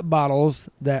 Open up bottles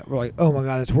that were like, oh my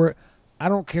god, it's worth. I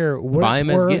don't care what Buy it's 'em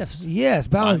as worth. gifts. Yes,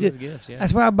 buy them as gifts. gifts, yeah.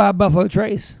 That's why I buy Buffalo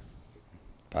Trace.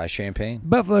 Buy champagne.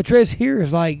 Buffalo Trace here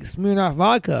is like Smirnoff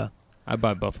vodka. I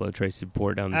buy Buffalo Trace to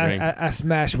pour it down the drain. I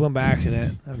smashed one by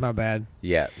accident. That's my bad.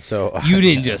 Yeah. So You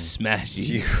didn't just smash it.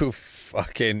 You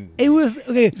fucking. It was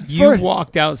okay. You First,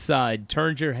 walked outside,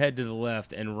 turned your head to the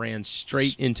left, and ran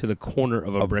straight into the corner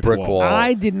of a brick wall.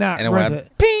 I did not And it run went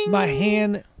to it. ping. My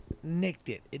hand nicked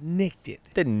it. It nicked it.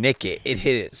 Didn't nick it. It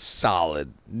hit it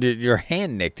solid. Your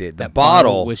hand nicked it. The That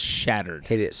bottle was shattered.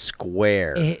 hit it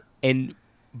square. It- And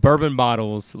bourbon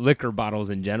bottles, liquor bottles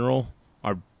in general,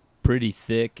 are pretty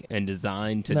thick and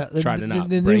designed to No, try to not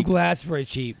the new break. glass is very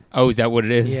cheap. Oh, is that what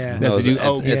it is? Yeah. That's No, the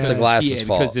new, it's the glass's yeah,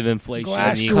 fault. because of inflation.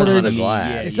 Glass the Because of the shortage. economy.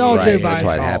 glass. It's all right. Joe That's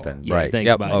why it Biden's happened. Yeah, right. thanks,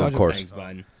 Yep. Biden. Of course. Thanks,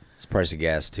 Biden. It's the price of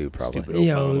gas too, probably. Stupid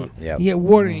You Obama. know, Yep. you get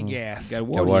water and gas. Got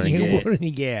water water and You and get gas. water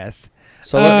and gas.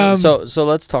 So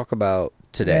let's talk about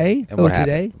today. Today? And what Oh,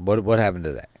 happened. today? What happened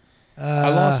today? I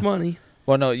lost money.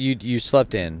 Well, no, you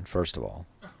slept in first of all.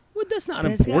 Well, that's not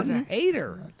This guy's important. a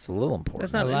hater. It's a little important.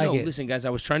 That's not. I like no, it. listen, guys.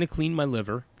 I was trying to clean my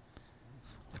liver.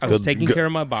 I was Good- taking good- care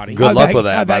of my body. Good How'd luck that- with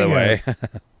that, how'd by that the go? way.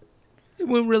 It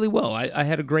went really well. I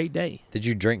had a great day. Did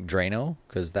you drink Drano?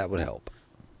 Because that would help.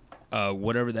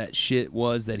 Whatever that shit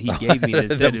was that he gave me that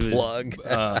The said it was plug.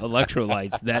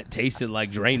 electrolytes, that tasted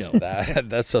like Drano.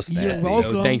 That's so You're nasty.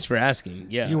 welcome. So thanks for asking.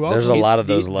 Yeah, You're welcome. There's a lot of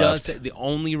those It left. does- the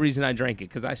only reason I drank it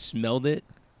because I smelled it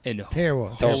and Terrible.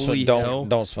 holy hell,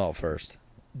 Don't smell it first.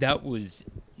 that was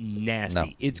nasty.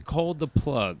 No. It's called the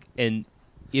plug, and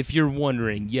if you're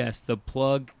wondering, yes, the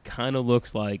plug kind of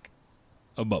looks like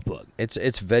a butt plug.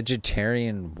 It's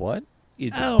vegetarian. What?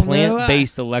 It's I don't know.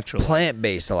 plant-based electrolytes.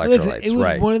 Plant-based electrolytes. Listen, it was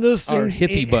right. one of those Our things.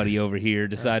 hippie buddy over here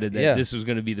decided that Yeah. this was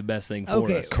going to be the best thing for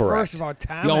Okay, us. Correct. first of all,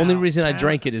 time The only out, reason I time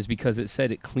drank out. it is because it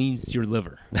said it cleans your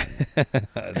liver. And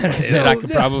I said I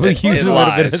could probably it use a little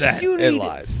bit lies. of that. You It need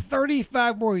lies.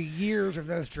 35 more years of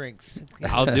those drinks.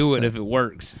 I'll do it if it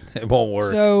works. It won't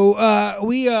work. So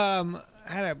we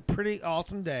had a pretty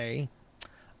awesome day.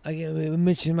 Again, we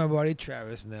mentioned my buddy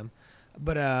Travis and them,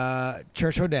 but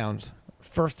Churchill Downs,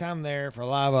 first time there for a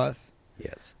lot of us.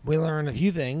 yes. We learned a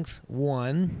few things.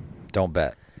 One, Don't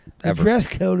bet. the Ever. dress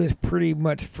code is pretty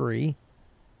much free.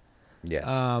 Yes.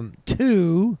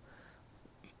 Two,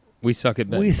 We suck at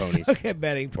betting we ponies. suck at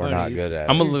betting We're ponies. not good at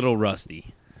I'm a it. little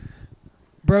rusty.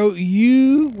 Bro,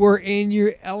 you were in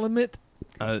your element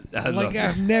I like love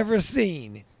I've never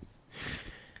seen.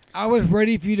 I was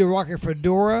ready for you to rock a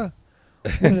fedora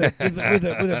with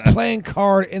a playing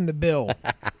card in the bill.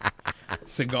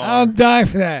 cigar. I'm dying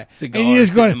for that. Cigar and you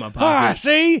just sitting going, in my pocket.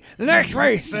 see? The next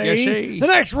race, see? Yeah, see? The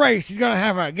next race, he's going to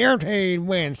have a guaranteed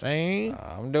win, see?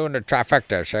 I'm doing the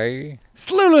trifecta, see?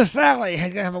 Slewness Sally is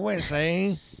going to have a win,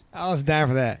 see? I was dying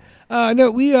for that.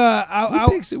 No,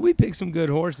 we picked some good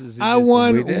horses. It I just-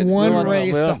 won we did. one We won-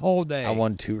 race we won- the whole day. I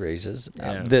won 2 races.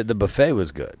 Yeah. The buffet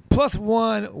was good. Plus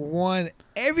won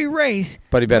every race.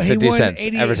 But he bet But 50 won cents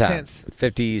 88 every time. cents.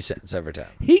 50 cents every time.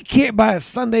 He can't buy a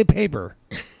Sunday paper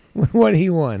with what he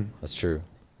won. That's true.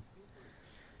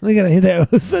 Look at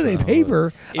that Sunday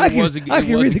paper. I can read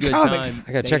the good comics. time.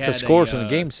 I got to They check the had scores a, from the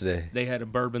games today. They had a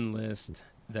bourbon list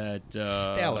that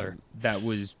Stellar. That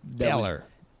was Stellar.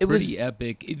 It was pretty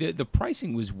epic. The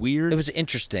pricing was weird. it was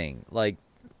interesting. Like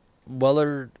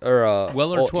Weller or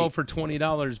Weller 12 for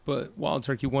 $20, but Wild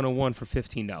Turkey 101 for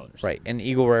 $15. right, and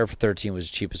Eagle Rare for 13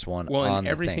 was the cheapest one Well, on and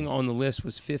the everything thing. on the list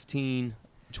was 15,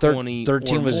 Thir- 20,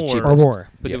 13 or was the more, cheapest. Or more.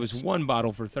 But there was Yes. one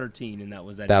bottle for 13, and that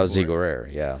was that. That was Eagle Eagle Rare. Rare,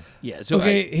 yeah. Yeah. So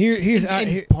Okay, here's and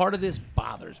here, part of this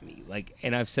bothers me. Like,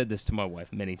 and I've said this to my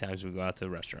wife many times when we go out to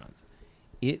restaurants.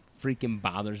 It freaking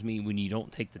bothers me when you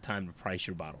don't take the time to price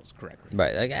your bottles correctly.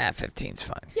 Right, like 15's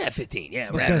fine. Yeah, 15.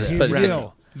 Yeah, Because right. here's the Right.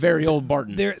 deal. Very old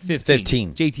Barton. There-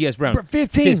 15. JTS Brown.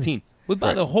 15. We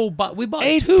bought the whole bottle. We bought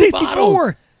 864. 2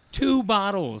 bottles. 2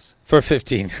 bottles For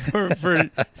 15. for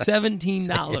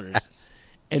 $17.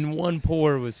 And one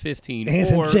pour was 15. And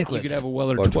some or you chiclets. could have a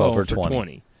Weller Or 12 for for 20.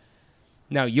 20.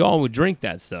 Now, y'all would drink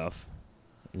that stuff.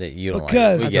 You don't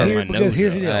because, like it. We I get turn it. my because nose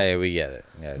here's up. the deal. Hey, we get it.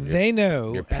 Yeah, They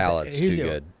know. your palate's here's too the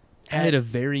deal. good. I had a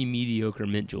very mediocre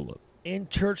mint julep. In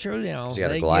Churchill Downs, He's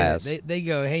got a they glass. get it. They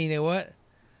go, hey, you know what?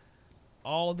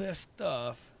 All this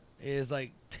stuff is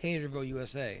like Taterville,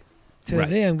 USA. To Right.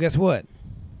 them, guess what?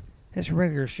 It's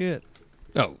regular shit.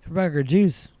 Oh, It's regular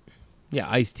juice. yeah,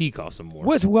 iced tea costs them more.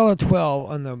 What's Weller 12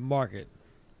 on the market?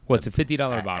 What's a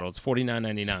 $50 bottle? It's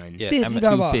 $49.99. Yeah, $50.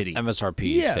 $2.50.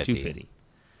 MSRP Yeah. is 50. $2.50.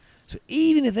 So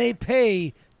even if they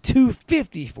pay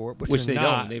 $2.50 for it, which They they're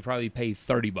not, don't. They probably pay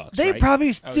 $30. they right? probably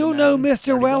I would still know imagine.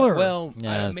 Mr. $30. Weller. Well,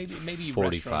 Yeah, maybe 45,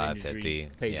 restaurant 50. industry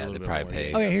pays a Yeah, little they bit probably more.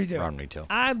 pay Okay, here's the deal. around retail.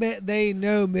 I bet they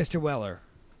know Mr. Weller.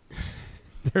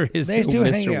 There is They no still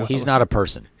hang Mr. out. Weller. He's not a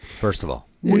person, first of all.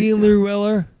 William Lou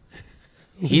Weller.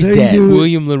 He's They dead. do.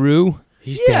 William LaRue.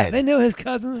 He's Yeah, dead. they know his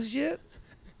cousins and shit.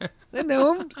 They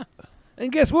know him.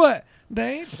 And guess what?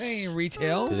 They ain't paying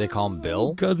retail. Do they call him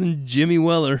Bill? Cousin Jimmy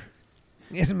Weller.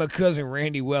 It's my cousin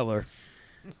Randy Weller.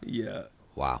 Yeah.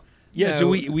 Wow. Yeah,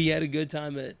 so No. we had a good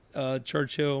time at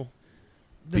Churchill.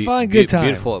 Define good time.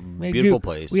 Beautiful, We had beautiful good-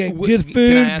 place. We had Would- good can I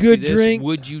food, ask you good this? drink.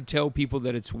 Would you tell people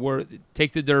that it's worth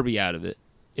take the Derby out of it?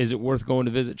 Is it worth going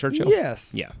to visit Churchill? Yes.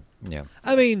 Yeah. Yeah.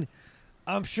 I mean,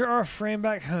 I'm sure our friend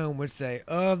back home would say,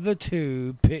 of the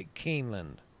two, pick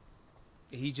Keeneland.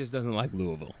 He just doesn't like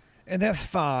Louisville. And that's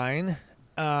fine.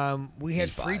 We had He's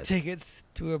free biased. tickets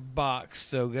to a box,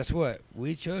 so guess what?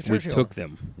 We chose We Churchill. took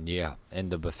them. Yeah,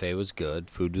 and the buffet was good.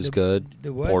 Food was The- good.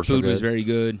 the what? Ports were Food was good. very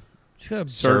good.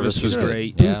 Service was good.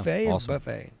 great. Yeah, Buffet or awesome.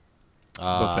 buffet?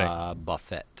 Buffet.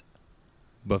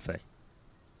 Buffet.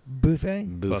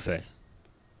 Buffet? Buffet.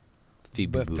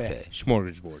 Phoebe Buffet. buffet.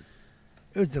 Smorgasbord.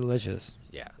 It was delicious.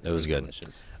 Yeah, it was good.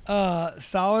 Delicious.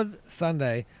 Solid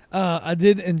Sunday. I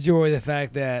did enjoy the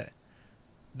fact that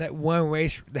one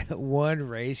race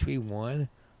we won,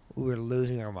 we were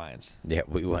losing our minds, Yeah,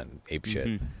 we went ape shit.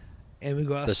 Mhm. and we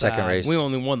go outside. The second race. We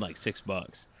only won like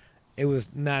 $6. It was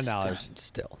 $9.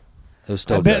 Still. It was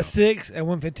still I bet good. 6 and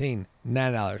 115.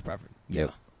 $9 profit.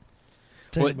 Yep.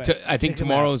 Well, I think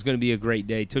tomorrow is is going to be a great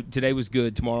day. Today was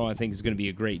good. Tomorrow, I think, is going to be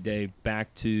a great day.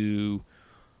 Back to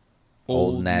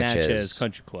Old Natchez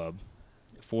Country Club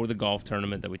for the golf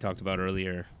tournament that we talked about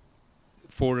earlier.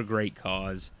 For a great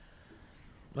cause.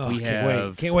 Oh, we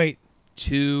can't wait.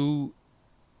 2,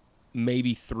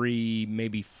 maybe 3,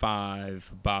 maybe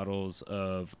 5 bottles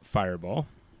of Fireball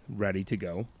ready to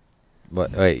go.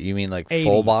 But wait, you mean like 80.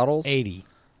 full bottles? 80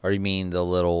 Or you mean the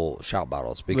little shot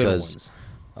bottles? Little Because ones,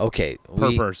 okay,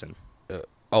 per person per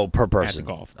at person. the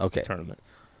golf Okay. tournament.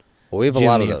 Well, we have a Gym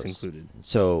lot of meals those. included.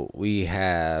 So we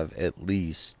have at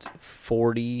least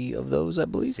 40 of those, I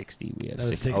believe. 60. We have That was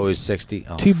 60. 60. Always 60.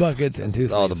 Oh, 2 buckets and 2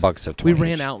 Oh, the sleeves. buckets have We 20.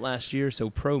 ran each. out last year, so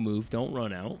pro move. Don't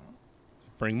run out.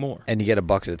 Bring more. And you get a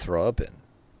bucket to throw up in.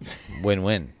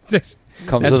 Win-win. That's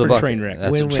Comes That's with a for bucket. train wreck.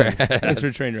 That's Win-win.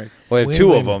 for train wreck. We have Win-win.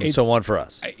 2 of them, so It's- one for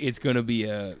us. It's gonna be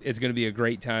a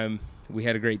great time. We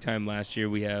had a great time last year.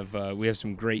 We have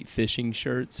some great fishing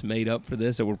shirts made up for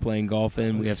this that we're playing golf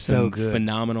in. We have So some good.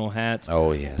 phenomenal hats.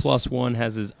 Oh yes. Plus One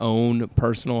has his own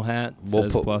personal hat. We'll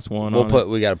Says put- Plus One We'll on put. it.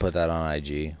 We got to put that on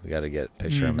IG. We got to get a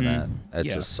picture of him in that. Mhm.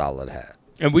 That's Yeah. a solid hat.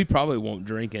 And we probably won't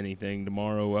drink anything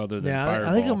tomorrow other than Yeah, Fireball.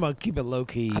 I think I'm gonna keep it low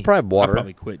key. I probably have I'll water.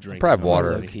 probably quit drinking. Probably have water.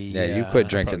 honestly. Low-key, Yeah, you yeah. quit I'll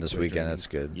drinking probably this quit weekend. drinking. That's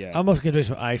good. Yeah. I'm also gonna drink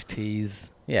some iced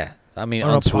teas. Yeah, I mean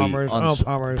Arnold unsweet, Palmer's, Arnold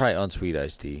Palmer's. probably unsweet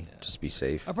iced tea. Just be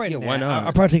safe. I'll probably Yeah, nap. why not?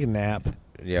 I'll probably take a nap.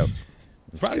 Yep.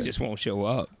 Probably good. just won't show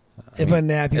up. If I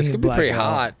nap, you It's can gonna be pretty black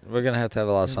out. hot. We're gonna have to have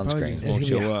a lot of Probably sunscreen. just It's won't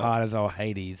gonna be show up. hot as all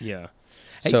Hades. Yeah.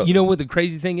 Hey, So- you know what the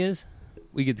crazy thing is?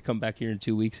 We get to come back here in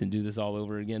 2 weeks and do this all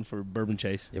over again for Bourbon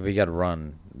Chase. Yeah, we got to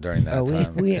run during that Oh,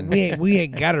 time. we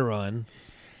ain't got to run.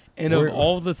 And We're- of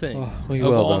all the things, we of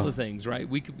will, all though. the things, right?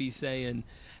 We could be saying,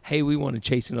 hey, we want to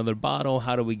chase another bottle.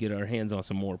 How do we get our hands on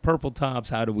some more purple tops?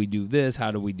 How do we do this?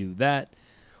 How do we do that?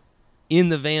 In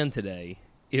the van today,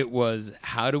 it was,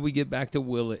 how do we get back to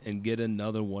Willett and get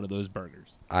another one of those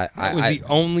burgers? That was the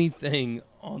only thing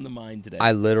on the mind today.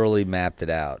 I literally mapped it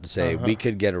out to say Uh-huh. we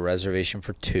could get a reservation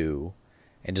for 2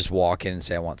 and just walk in and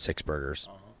say I want 6 burgers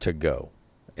to go.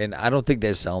 And I don't think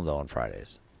they sell them though on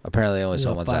Fridays. Apparently they only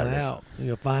sell them on Saturdays.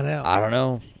 You'll find out. I don't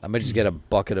know. I might just get a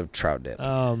bucket of trout dip.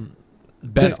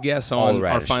 Best guess all the on our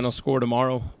radishes. final score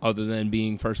tomorrow, other than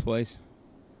being first place?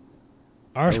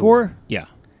 Our score Yeah.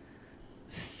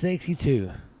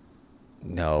 62.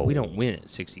 No. We don't win at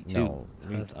 62. No.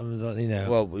 I'm you know.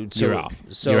 Well, so, You're off.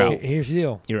 So You're out. Here's the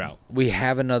deal. You're out. we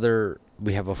have a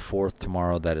 4th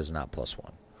tomorrow that is not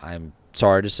 +1. I'm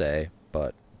sorry to say,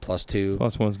 but +2.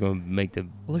 Plus One's going to make the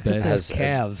Look at best those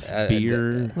calves.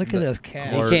 beer. Look at those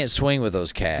calves. You can't swing with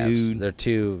those calves. Dude. They're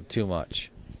too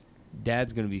much.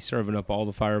 Dad's going to be serving up all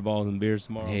the Fireballs and beers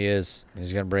tomorrow. He is.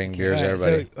 He's gonna bring beers All to right,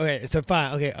 everybody. So, okay, so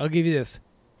fine. Okay, I'll give you this.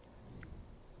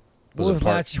 Was What it was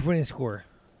part- last year's winning score?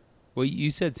 Well,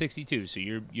 you said 62, so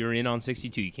you're in on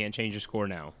 62. You can't change your score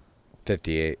now.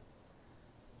 58.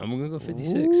 I'm going to go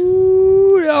 56.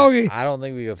 Ooh, doggy. I don't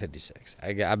think we go 56.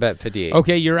 I bet 58.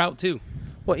 Okay, you're out too.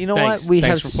 Well, you know Thanks. what? We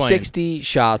Thanks have for playing. 60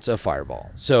 shots of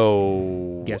Fireball.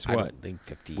 So Guess I what? don't think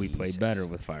 50. We played better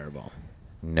with Fireball.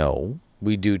 No,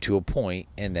 we do to a point,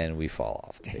 and then we fall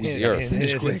off. just It's have your- to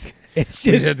finish quick. It's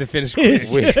We just. have to finish quick.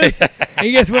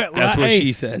 And guess what? That's what Hey,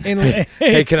 she said. And,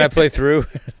 hey, can I play through?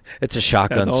 It's a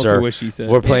shotgun, That's also sir. what she said.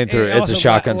 We're playing through. and It's a also,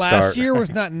 shotgun last start. year was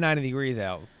not 90 degrees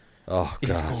out. Oh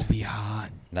It's going God, to be hot.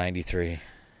 93.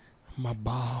 My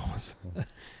balls.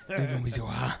 They're going to be so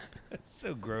hot.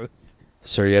 So gross.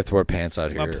 Sir, you have to wear pants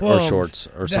out My here or plums. shorts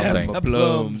or Damn, something. my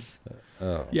Plums.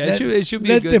 Oh. Yeah, Let- it should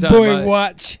be a Let good the time. boy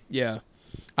watch. Yeah,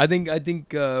 I think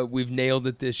we've nailed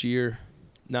it this year.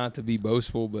 Not to be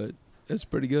boastful, but it's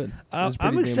pretty good. It's pretty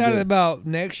I'm damn excited good. about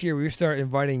next year. We start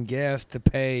inviting guests to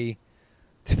be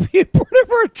a part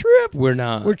of our trip. We're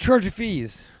not. We're charging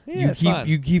fees. Yeah, it's fine.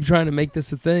 you keep trying to make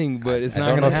this a thing, but it's I not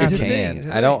don't going know to if you happen. It's a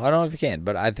thing. can. I don't know if you can,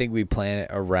 but I think we plan it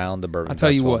around the Bourbon I'll tell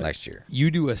you Festival what. next year. You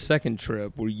do a second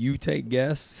trip where you take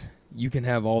guests. You can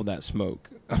have all that smoke.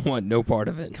 I want no part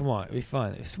of it. Come on, it'd be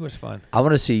fun. It's too much fun. I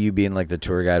want to see you being like the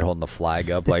tour guide holding the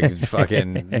flag up, like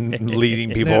fucking leading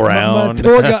people My around.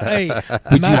 tour guide, hey,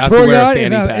 Would you my have to tour wear a guide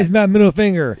fanny pack? is my middle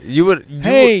finger. You would.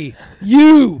 Hey,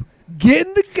 you get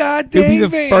in the goddamn He'll be the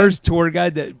van. first tour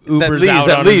guide that Ubers that leaves. out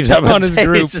That on leaves. his, I'm gonna on his say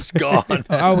group. it's just gone.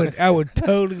 I would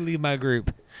totally leave my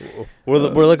group. We're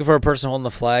looking for a person holding the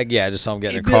flag. Yeah, I just saw him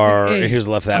get in a Hey, car. hey, He was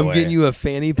left that I'm way. getting you a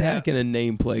fanny pack and a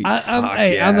nameplate.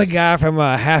 I'm the yes. guy from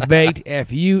Half Baked.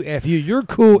 F you, you're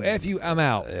cool. F you, I'm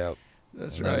out. Yep,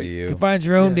 That's that'd right. be You you. find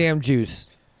your own damn juice.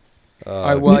 All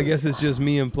right, well, I guess it's just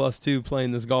me and +2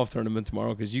 playing this golf tournament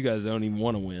tomorrow because you guys don't even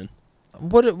want to win.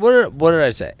 What did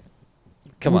I say?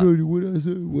 Come on, What did I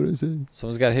say? What did I say?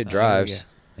 someone's got to hit drives.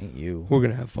 Ain't you? We're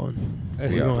going to have fun. We're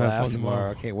We're gonna gonna have have fun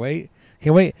tomorrow. Can't wait.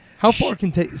 Can't wait. How far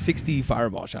can 60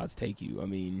 fireball shots take you? I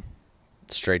mean,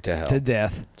 Straight to hell. To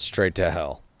death. Straight to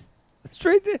hell.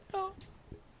 Straight to hell.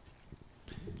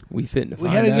 we fit in to We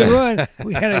find had a out. good run.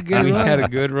 We had a good We run. had a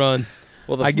good run.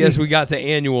 Well, I guess we got to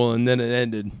annual and then it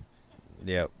ended.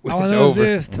 Yep. All I It's know over.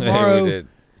 is this: we tomorrow did.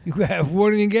 you have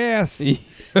water in your gas. You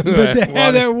But better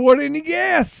have that water in your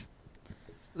gas.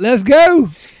 Let's go.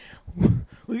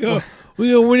 We gonna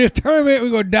win this tournament.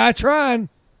 We're gonna die trying.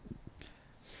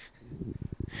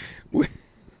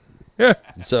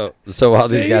 So while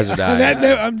these guys are On dying, that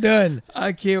note, I'm done.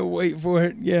 I can't wait for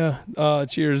it. Yeah.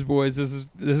 Cheers, boys. This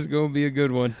is going to be a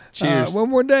good one. Cheers. One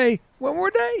more day. One more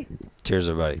day. cheers,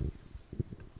 everybody.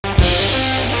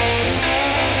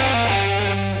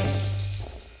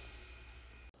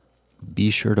 Be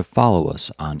sure to follow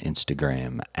us on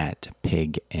Instagram at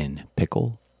Pig and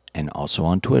Pickle and also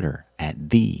on Twitter at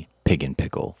The Pig and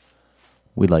Pickle.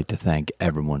 We'd like to thank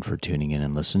everyone for tuning in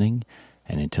and listening.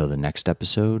 And until the next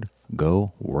episode,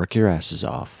 go work your asses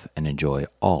off and enjoy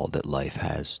all that life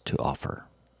has to offer.